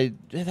suppose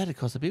that'd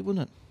cost a bit,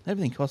 wouldn't it?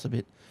 Everything costs a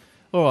bit.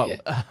 All right.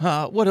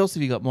 What else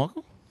have you got,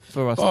 Michael,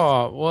 for us?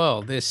 Oh,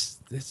 well, there's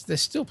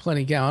still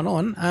plenty going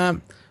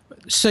on.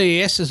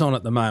 CES is on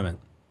at the moment.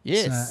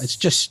 Yes. So it's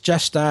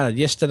just started.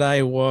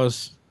 Yesterday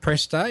was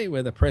press day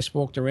where the press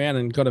walked around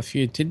and got a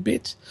few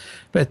tidbits.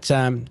 But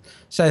so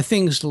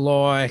things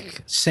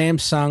like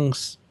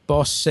Samsung's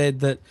boss said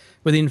that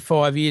within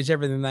 5 years,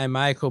 everything they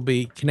make will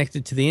be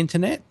connected to the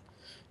internet.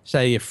 So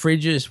your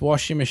fridges,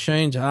 washing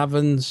machines,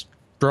 ovens,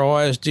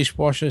 dryers,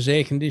 dishwashers,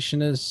 air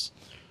conditioners.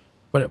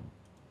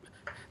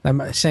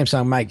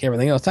 Samsung make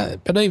everything else.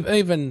 But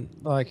even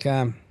like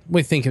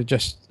we think of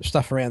just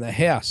stuff around the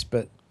house,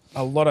 but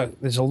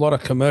there's a lot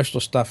of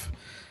commercial stuff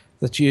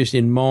that's used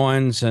in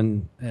mines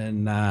and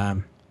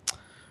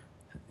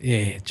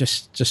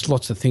just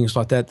lots of things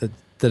like that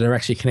are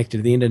actually connected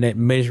to the internet,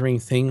 measuring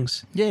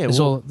things. Yeah, there's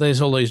all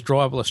these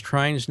driverless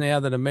trains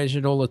now that are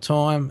measured all the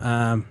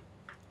time.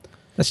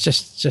 That's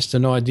just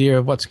an idea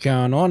of what's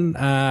going on.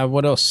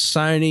 What else?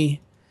 Sony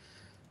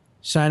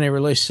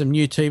released some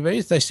new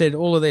TVs. They said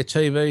all of their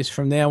TVs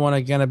from now on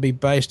are going to be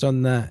based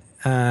on the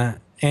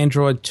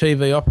Android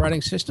TV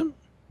operating system.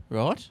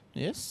 Right.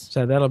 Yes.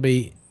 So that'll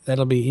be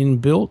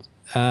inbuilt.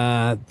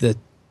 All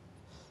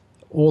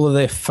of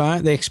their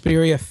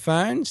Xperia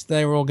phones,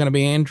 they're all going to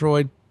be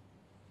Android,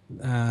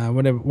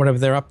 whatever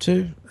they're up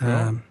to.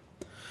 Right.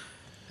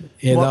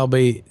 They'll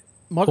be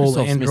all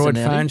Microsoft's Android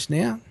missing out. phones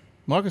now.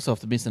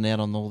 Microsoft are missing out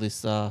on all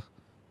this hoopla,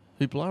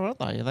 aren't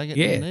they? Are they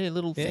getting their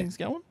little things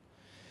going?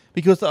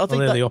 Because I think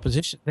they're the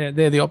opposition.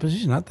 They're the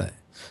opposition, aren't they?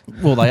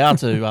 well, they are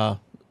to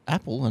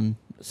Apple and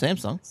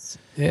Samsung.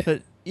 Yeah.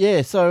 But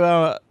yeah,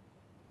 so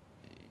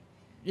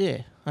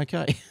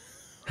okay.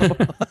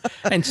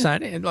 And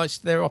Sony, and like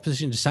they're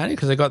opposition to Sony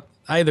because they've got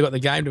the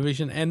game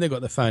division and they've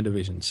got the phone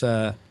division.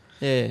 So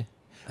Yeah.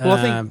 Well,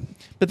 I think,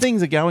 but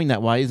things are going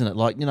that way, isn't it?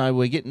 Like,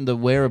 we're getting the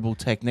wearable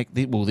tech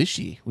this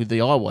year with the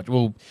iWatch.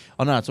 Well,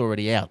 I know it's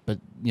already out, but,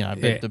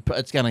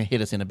 it's going to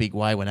hit us in a big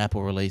way when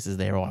Apple releases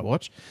their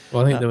iWatch.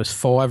 Well, I think there was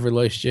 5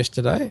 released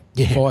yesterday.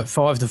 Yeah.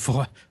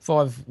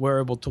 Five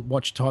wearable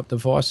watch type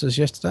devices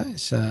yesterday.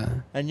 So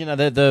And,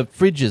 the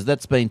fridges,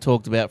 that's been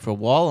talked about for a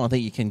while, and I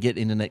think you can get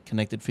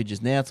internet-connected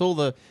fridges now. It's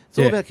all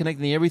about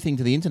connecting everything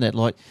to the internet,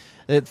 like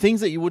things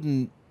that you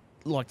wouldn't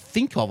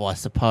think of, I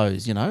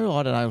suppose. I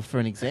don't know, for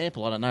an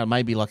example,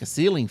 maybe like a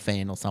ceiling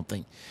fan or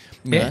something.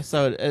 You know,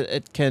 so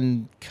it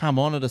can come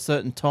on at a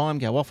certain time,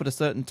 go off at a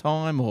certain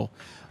time, or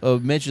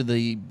measure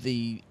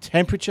the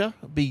temperature,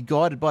 be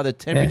guided by the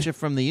temperature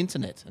from the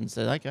internet, and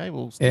say, okay,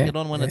 we'll stick it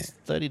on when it's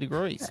 30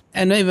 degrees.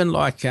 And even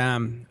like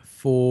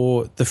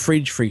for the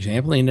fridge, for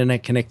example, the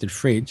internet connected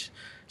fridge.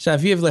 So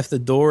if you've left the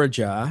door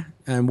ajar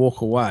and walk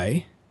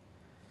away,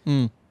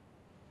 you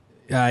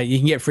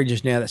can get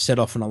fridges now that set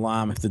off an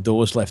alarm if the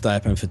door's left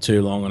open for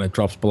too long and it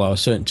drops below a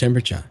certain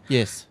temperature.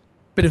 Yes.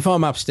 But if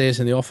I'm upstairs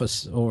in the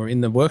office or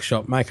in the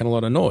workshop making a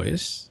lot of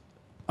noise,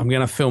 I'm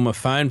going to film a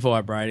phone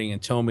vibrating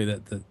and tell me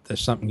that there's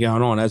something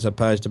going on, as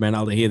opposed to being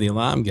able to hear the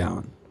alarm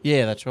going.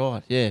 Yeah, that's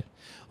right. Yeah.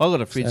 I've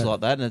got a fridge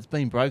like that, and it's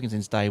been broken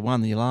since day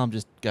one. The alarm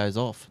just goes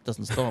off. It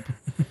doesn't stop.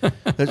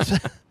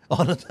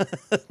 Oh, no,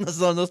 it's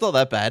not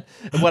that bad.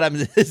 And what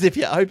happens is if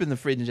you open the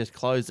fridge and just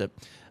close it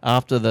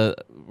after the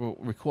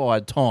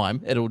required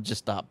time, it'll just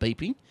start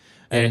beeping.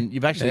 And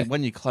you've actually,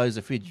 when you close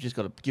the fridge, you just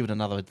got to give it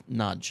another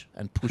nudge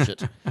and push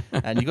it.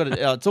 And you got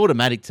to. It's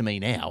automatic to me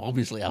now,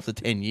 obviously after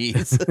 10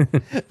 years.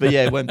 But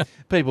yeah, when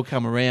people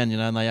come around,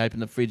 and they open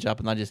the fridge up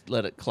and they just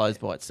let it close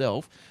by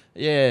itself,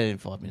 in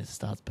 5 minutes it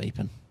starts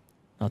beeping.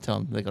 I'll tell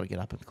them they've got to get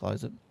up and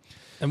close it.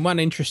 And one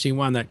interesting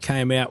one that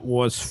came out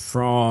was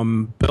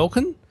from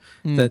Belkin,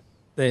 that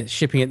they're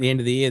shipping at the end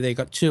of the year. They've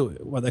got two,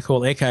 what they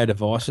call Echo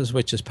devices,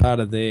 which is part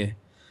of their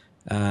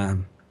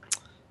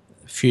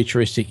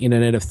futuristic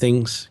Internet of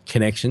Things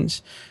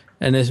connections.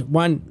 And there's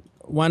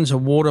one's a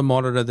water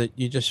monitor that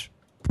you just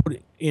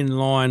put in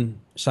line,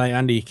 say,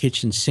 under your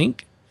kitchen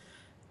sink.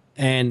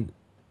 And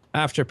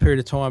after a period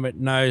of time, it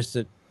knows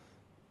that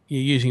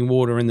you're using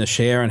water in the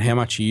shower and how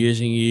much you're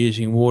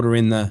using water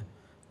in the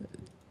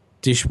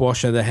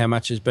dishwasher, how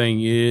much is being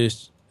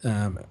used,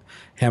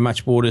 how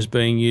much water is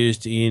being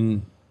used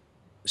in,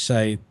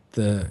 say,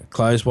 the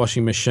clothes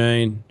washing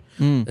machine.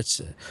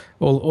 It's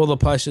all the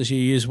places you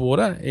use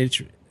water.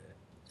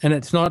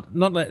 It's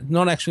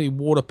not actually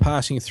water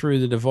passing through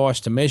the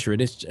device to measure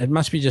it. It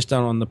must be just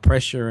done on the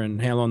pressure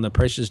and how long the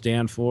pressure's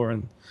down for,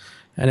 and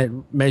it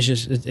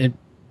measures it.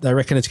 They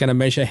reckon it's going to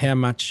measure how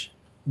much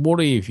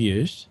water you've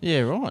used.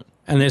 Yeah, right.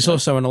 And there's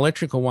also an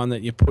electrical one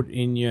that you put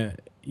in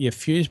your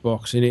fuse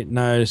box, and it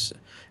knows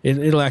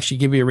it'll actually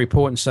give you a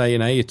report and say,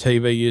 your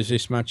TV used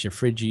this much, your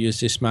fridge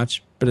used this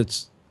much,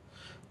 but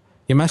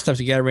you must have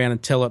to go around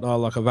and tell it,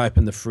 like I've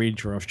opened the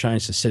fridge or I've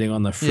changed the setting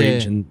on the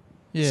fridge, and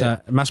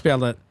so it must be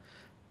able to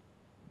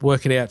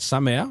work it out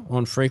somehow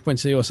on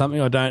frequency or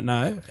something. I don't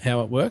know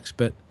how it works,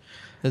 but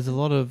there's a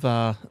lot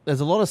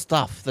of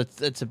stuff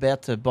that's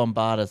about to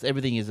bombard us.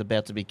 Everything is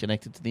about to be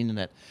connected to the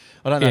internet.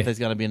 I don't know if there's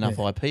going to be enough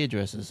IP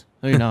addresses.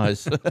 Who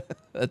knows?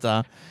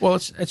 Well,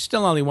 it's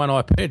still only one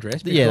IP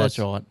address. Yeah, that's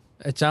right.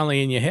 It's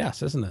only in your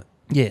house, isn't it?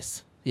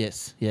 Yes.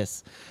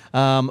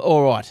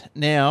 All right.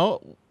 Now,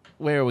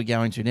 where are we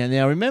going to now?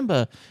 Now,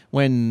 remember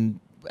when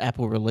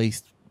Apple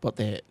released what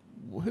did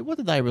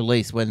they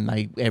release when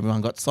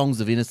everyone got Songs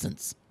of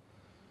Innocence?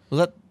 Was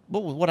that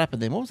what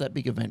happened then? What was that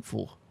big event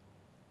for?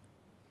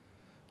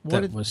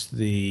 Was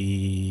that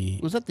the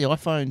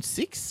iPhone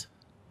 6?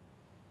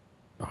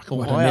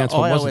 What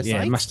announcement was it?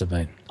 Yeah, it must have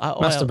been.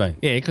 Must have been.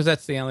 Yeah, because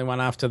that's the only one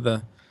after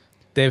the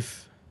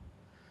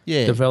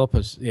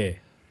developers. Yeah.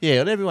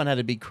 Yeah, and everyone had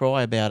a big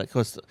cry about it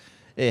because,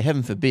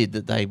 heaven forbid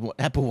that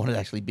Apple wanted to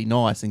actually be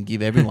nice and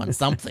give everyone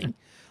something.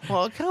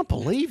 I can't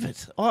believe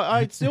it.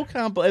 I still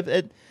can't believe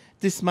it. It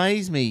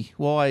dismays me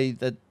why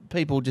that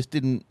people just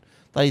didn't.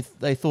 They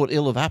thought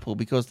ill of Apple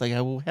because they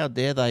go, well, how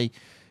dare they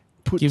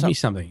give me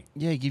something?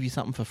 Yeah, give you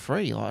something for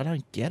free. I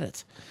don't get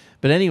it.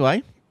 But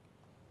anyway,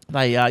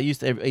 they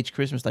each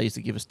Christmas they used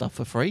to give us stuff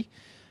for free,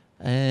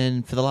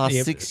 and for the last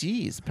 6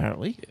 years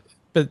apparently.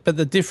 But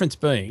the difference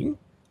being,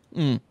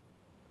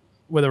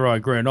 whether I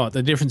agree or not,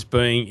 the difference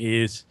being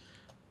is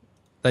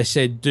they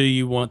said, "Do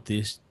you want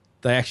this?"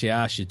 They actually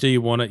asked you, "Do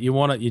you want it?" You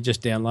want it, you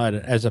just download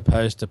it, as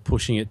opposed to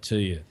pushing it to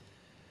you.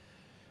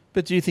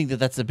 But do you think that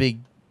that's a big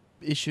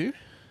issue?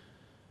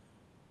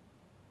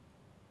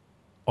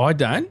 I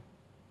don't,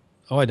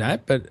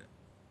 but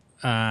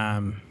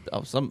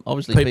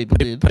obviously people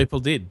did. People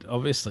did,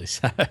 obviously.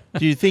 So,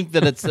 do you think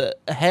that it's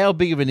how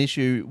big of an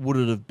issue would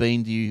it have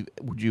been?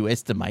 Would you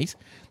estimate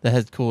that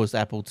has caused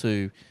Apple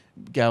to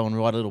go and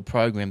write a little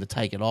program to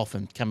take it off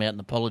and come out and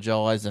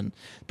apologise and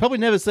probably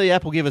never see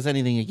Apple give us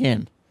anything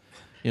again?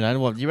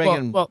 What you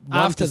reckon? Well,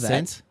 after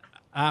that,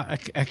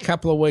 a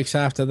couple of weeks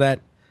after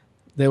that,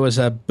 there was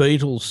a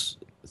Beatles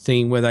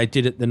thing where they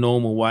did it the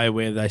normal way,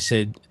 where they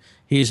said,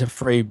 "Here's a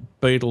free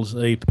Beatles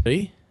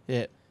EP.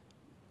 Yeah.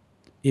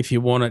 If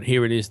you want it,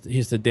 here it is.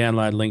 Here's the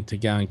download link to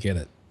go and get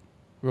it."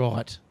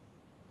 Right.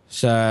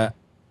 So,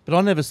 but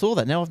I never saw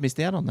that. Now I've missed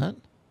out on that.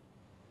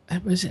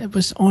 It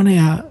was on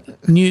our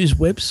news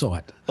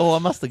website. Oh, I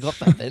must have got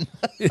that then.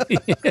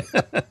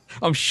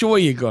 I'm sure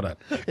you got it.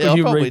 Yeah, I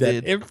you probably read that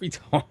did every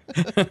time.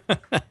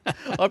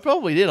 I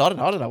probably did. I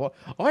don't know what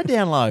I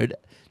download.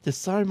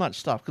 Just so much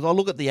stuff because I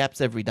look at the apps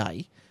every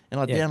day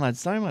and I download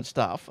so much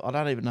stuff. I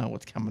don't even know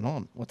what's going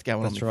on my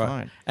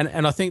phone.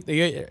 And I think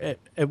it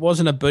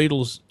wasn't a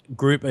Beatles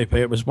group EP.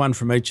 It was one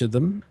from each of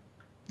them.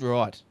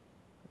 Right.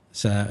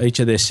 So each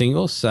of their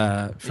singles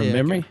from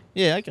memory. Okay.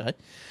 Yeah. Okay.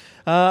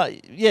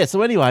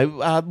 So anyway,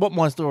 what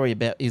my story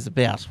is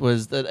about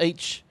was that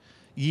each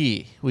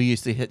year we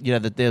used to hit,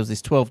 that there was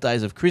this 12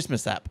 Days of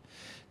Christmas app.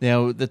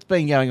 Now that's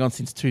been going on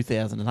since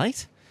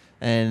 2008.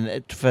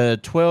 And for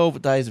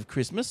 12 days of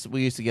Christmas,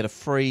 we used to get a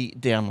free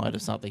download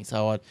of something.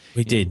 So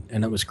we did,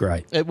 and it was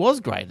great. It was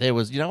great. There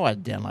was, I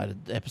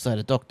downloaded an episode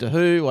of Doctor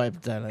Who. I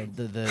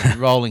downloaded the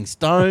Rolling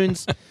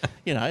Stones,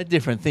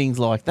 different things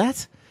like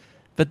that.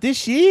 But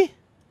this year,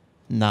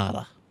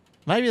 nada.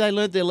 Maybe they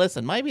learned their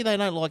lesson. Maybe they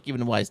don't like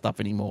giving away stuff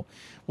anymore.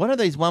 Why don't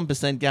these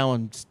 1% go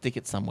and stick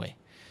it somewhere?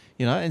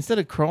 Instead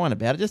of crying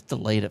about it, just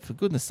delete it, for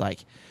goodness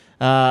sake.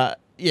 So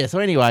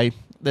anyway,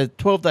 the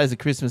 12 Days of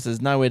Christmas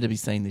is nowhere to be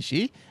seen this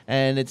year,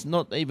 and it's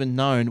not even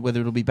known whether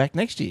it'll be back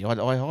next year.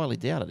 I highly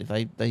doubt it.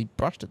 If they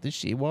brushed it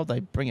this year, why would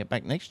they bring it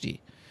back next year?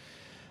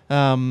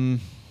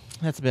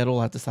 That's about all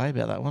I have to say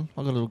about that one.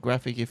 I've got a little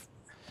graphic.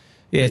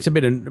 It's a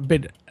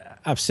bit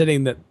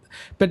upsetting that,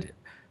 but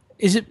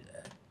is it?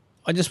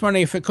 I'm just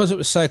wondering if because it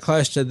was so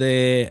close to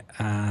their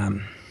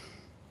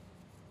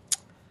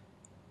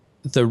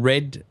the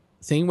Red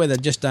thing where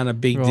they've just done a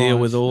big deal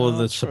with all of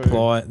the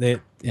supply,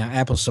 their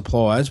Apple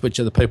suppliers, which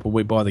are the people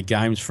we buy the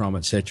games from,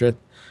 etc.,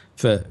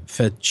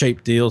 for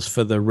cheap deals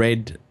for the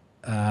Red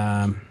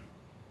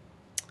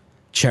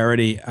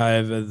charity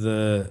over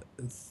the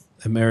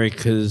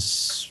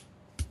America's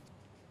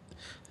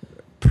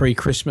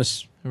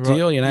pre-Christmas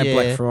deal,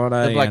 Black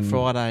Friday. The Black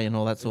Friday and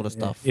all that sort of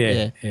stuff.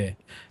 Yeah.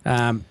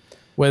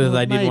 Whether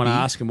they did want to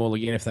ask them all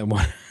again if they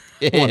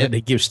wanted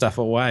to give stuff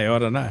away, I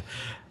don't know.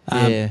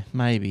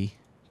 Maybe.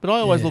 But I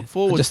always look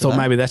forward to that. I just thought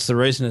maybe that's the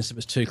reason it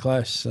was too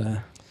close.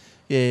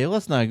 Yeah, well,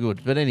 that's no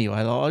good. But anyway,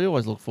 I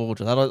always look forward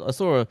to that. I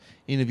saw an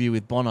interview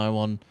with Bono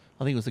on,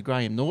 I think it was the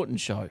Graham Norton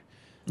show.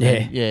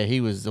 Yeah,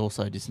 he was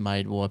also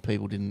dismayed why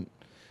people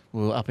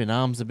were up in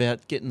arms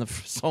about getting the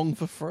song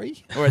for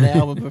free or an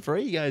album for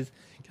free. He goes,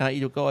 can't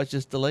you guys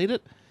just delete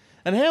it?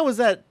 And how was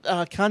that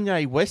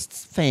Kanye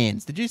West's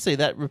fans? Did you see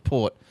that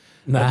report?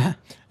 Nah.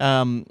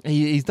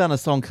 He's done a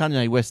song,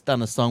 Kanye West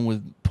done a song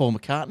with Paul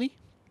McCartney.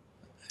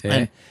 Yeah.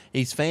 And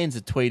his fans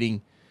are tweeting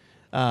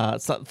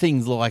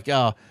things like,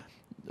 who,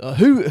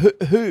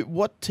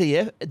 what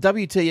TF,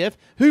 WTF,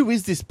 who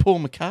is this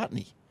Paul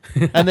McCartney?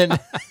 And then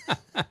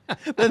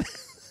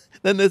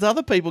then there's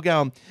other people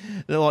going,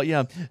 they're like,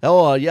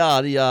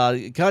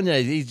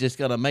 Kanye, he's just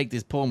going to make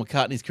this Paul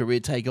McCartney's career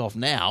take off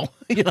now,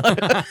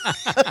 Yeah.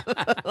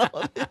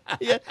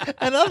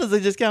 And others are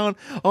just going,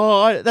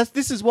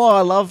 this is why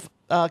I love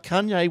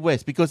Kanye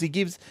West, because he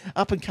gives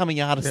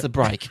up-and-coming artists a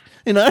break,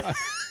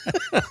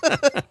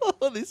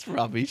 All this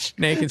rubbish.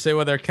 Now you can see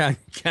why they're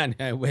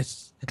Kanye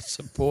West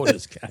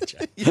supporters, can't you?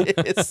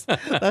 Yes,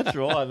 that's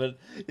right. But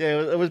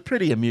yeah, it was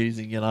pretty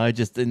amusing,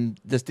 just in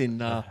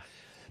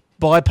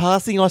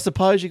bypassing, I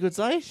suppose you could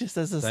say, just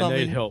as they something.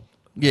 Need help.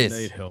 Yes,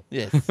 They need help.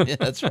 Yes, yeah,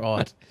 that's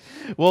right.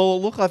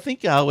 Well, look, I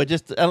think we're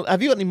just.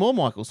 Have you got any more,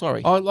 Michael?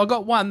 Sorry, I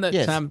got one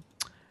that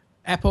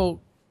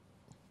Apple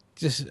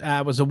just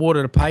was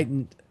awarded a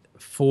patent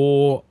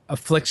for a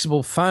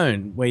flexible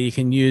phone where you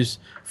can use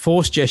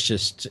force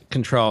gestures to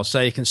control,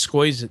 so you can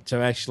squeeze it to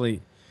actually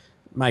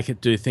make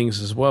it do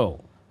things as well,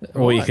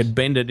 or you could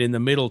bend it in the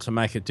middle to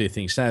make it do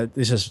things. So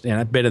this is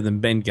better than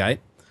Bendgate.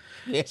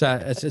 Yeah.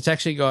 So it's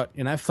actually got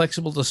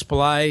flexible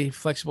display,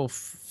 flexible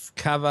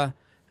cover.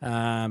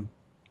 So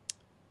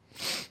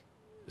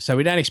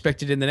we don't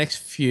expect it in the next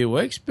few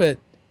weeks, but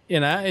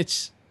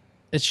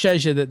it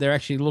shows you that they're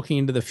actually looking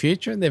into the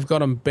future, and they've got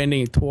them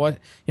bending twice,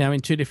 in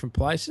two different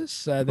places.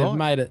 So they've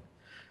made it.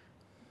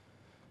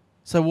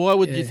 So why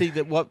would you think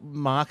that? What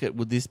market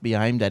would this be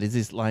aimed at? Is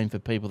this aimed for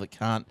people that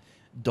can't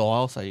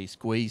dial, so you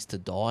squeeze to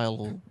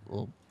dial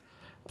or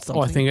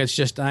something? I think it's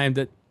just aimed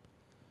at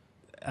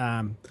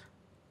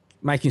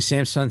making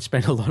Samsung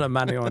spend a lot of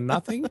money on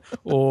nothing,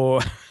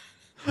 or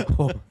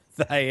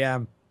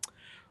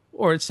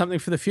it's something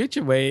for the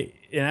future where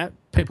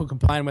people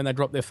complain when they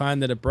drop their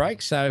phone that it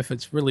breaks. So if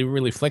it's really,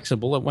 really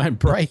flexible, it won't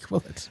break,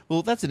 will it?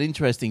 Well, that's an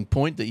interesting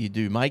point that you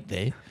do make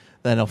there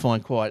that I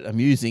find quite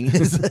amusing.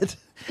 Is that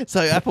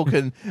so Apple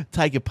can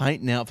take a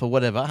patent out for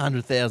whatever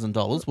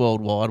 $100,000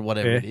 worldwide,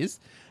 whatever it is,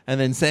 and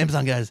then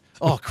Samsung goes,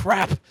 "Oh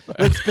crap,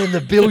 let's spend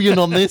 $1 billion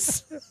on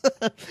this."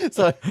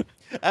 So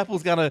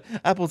Apple's gonna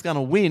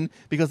win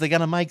because they're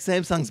gonna make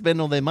Samsung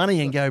spend all their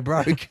money and go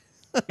broke.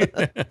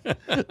 Yeah,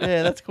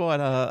 that's quite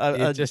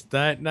you just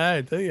don't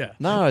know, do you?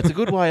 No, it's a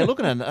good way of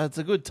looking at it. It's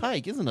a good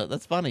take, isn't it?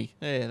 That's funny.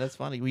 Yeah, that's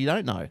funny. Well, you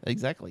don't know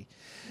exactly.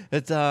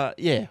 It's all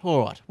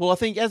right. Well, I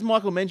think as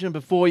Michael mentioned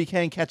before, you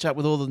can catch up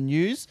with all the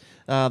news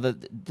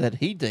that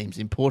he deems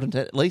important,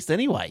 at least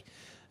anyway.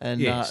 And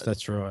yes,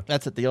 that's right.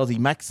 That's at the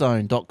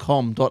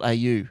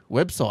AussieMacZone.com.au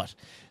website.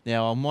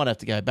 Now I might have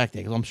to go back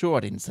there because I'm sure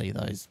I didn't see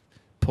those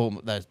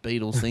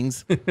Beatles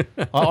things.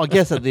 I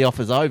guess that the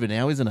offer's over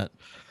now, isn't it?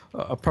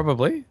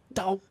 Probably.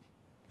 Oh,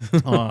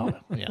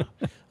 yeah.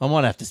 I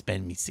might have to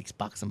spend me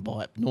 $6 and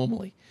buy it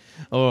normally.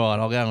 All right,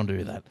 I'll go and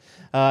do that.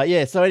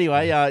 So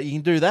anyway, you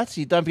can do that.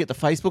 So you don't forget the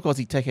Facebook,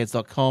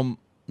 AussieTechHeads.com.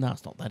 No,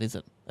 it's not that, is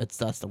it? It's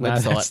the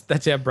website.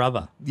 That's our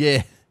brother.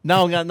 Yeah.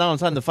 No, I'm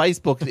saying the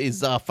Facebook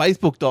is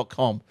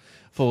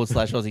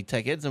Facebook.com/Aussie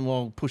Tech Heads, and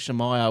we'll push some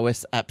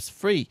iOS apps,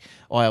 free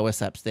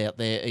iOS apps out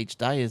there each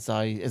day as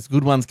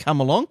good ones come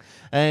along.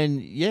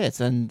 And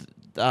don't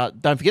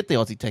forget the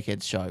Aussie Tech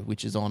Heads show,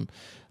 which is on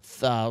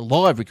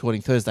live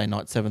recording Thursday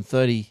night,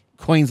 7:30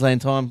 Queensland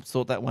time.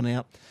 Sort that one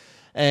out.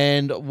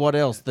 And what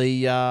else?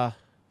 The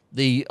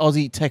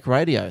Aussie Tech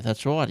Radio.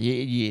 That's right.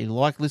 You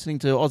like listening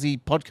to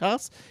Aussie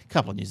podcasts? A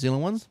couple of New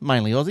Zealand ones,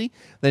 mainly Aussie.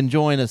 Then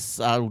join us.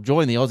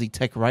 Join the Aussie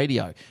Tech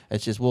Radio.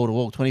 It's just wall to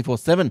wall,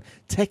 24/7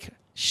 tech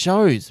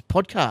shows,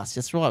 podcasts.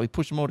 That's right. We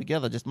push them all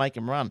together. Just make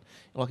them run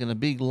like in a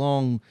big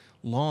long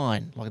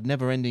line, like a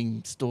never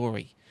ending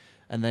story.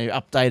 and they're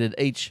updated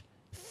each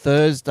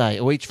Thursday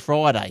or each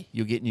Friday.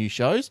 You'll get new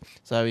shows.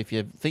 So if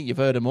you think you've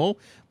heard them all,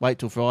 wait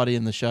till Friday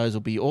and the shows will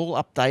be all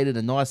updated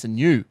and nice and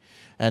new.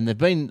 And they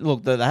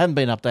haven't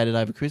been updated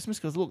over Christmas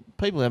because,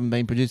 people haven't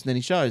been producing any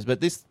shows.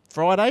 But this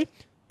Friday,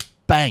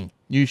 bang,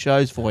 new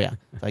shows for you.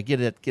 So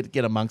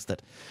get amongst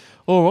it.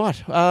 All right.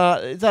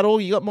 Is that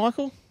all you got,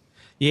 Michael?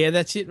 Yeah,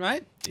 that's it,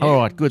 mate. Yeah, all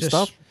right, good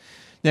stuff.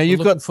 Now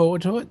you've got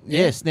forward to it.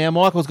 Yes. Now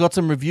Michael's got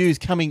some reviews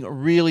coming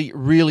really,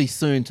 really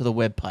soon to the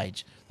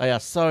webpage. They are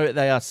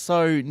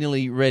so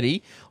nearly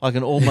ready. I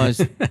can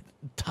almost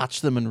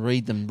touch them and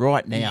read them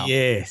right now.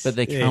 Yes, but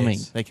they're coming.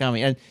 They're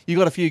coming, and you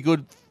got a few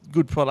good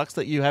products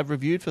that you have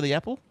reviewed for the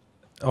Apple.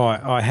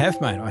 I have,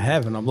 mate. I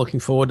have, and I'm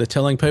looking forward to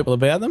telling people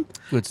about them.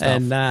 Good stuff.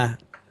 And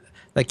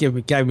that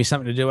gave me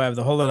something to do over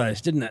the holidays,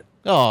 didn't it?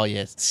 Oh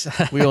yes,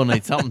 we all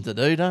need something to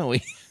do, don't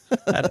we?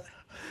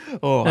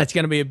 All right. It's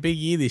going to be a big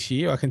year this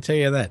year, I can tell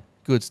you that.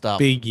 Good stuff.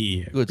 Big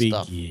year. Good big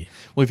stuff. Year.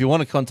 Well, if you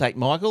want to contact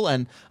Michael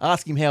and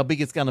ask him how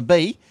big it's going to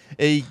be,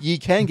 you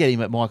can get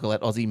him at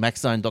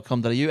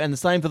michael@aussiemaxzone.com.au, and the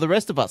same for the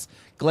rest of us,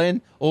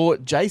 Glenn or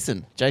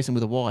Jason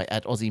with a Y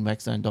at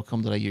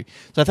aussiemaxzone.com.au.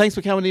 So thanks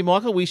for coming in,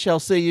 Michael. We shall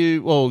see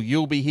you,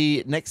 you'll be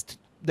here next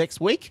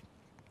week.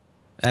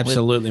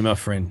 Absolutely, my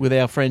friend. With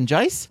our friend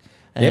Jace.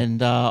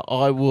 And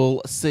I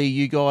will see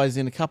you guys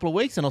in a couple of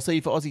weeks, and I'll see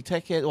you for Aussie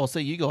Tech Head. I'll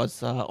see you guys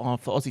for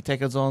Aussie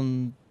Tech Heads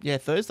on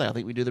Thursday. I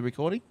think we do the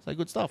recording. So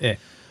good stuff. Yeah.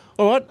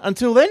 All right.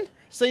 Until then,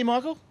 see you,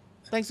 Michael.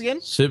 Thanks again.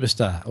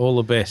 Superstar. All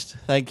the best.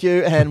 Thank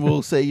you, and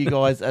we'll see you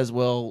guys as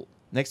well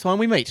next time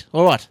we meet.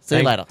 All right. See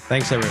you later.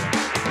 Thanks,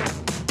 everyone.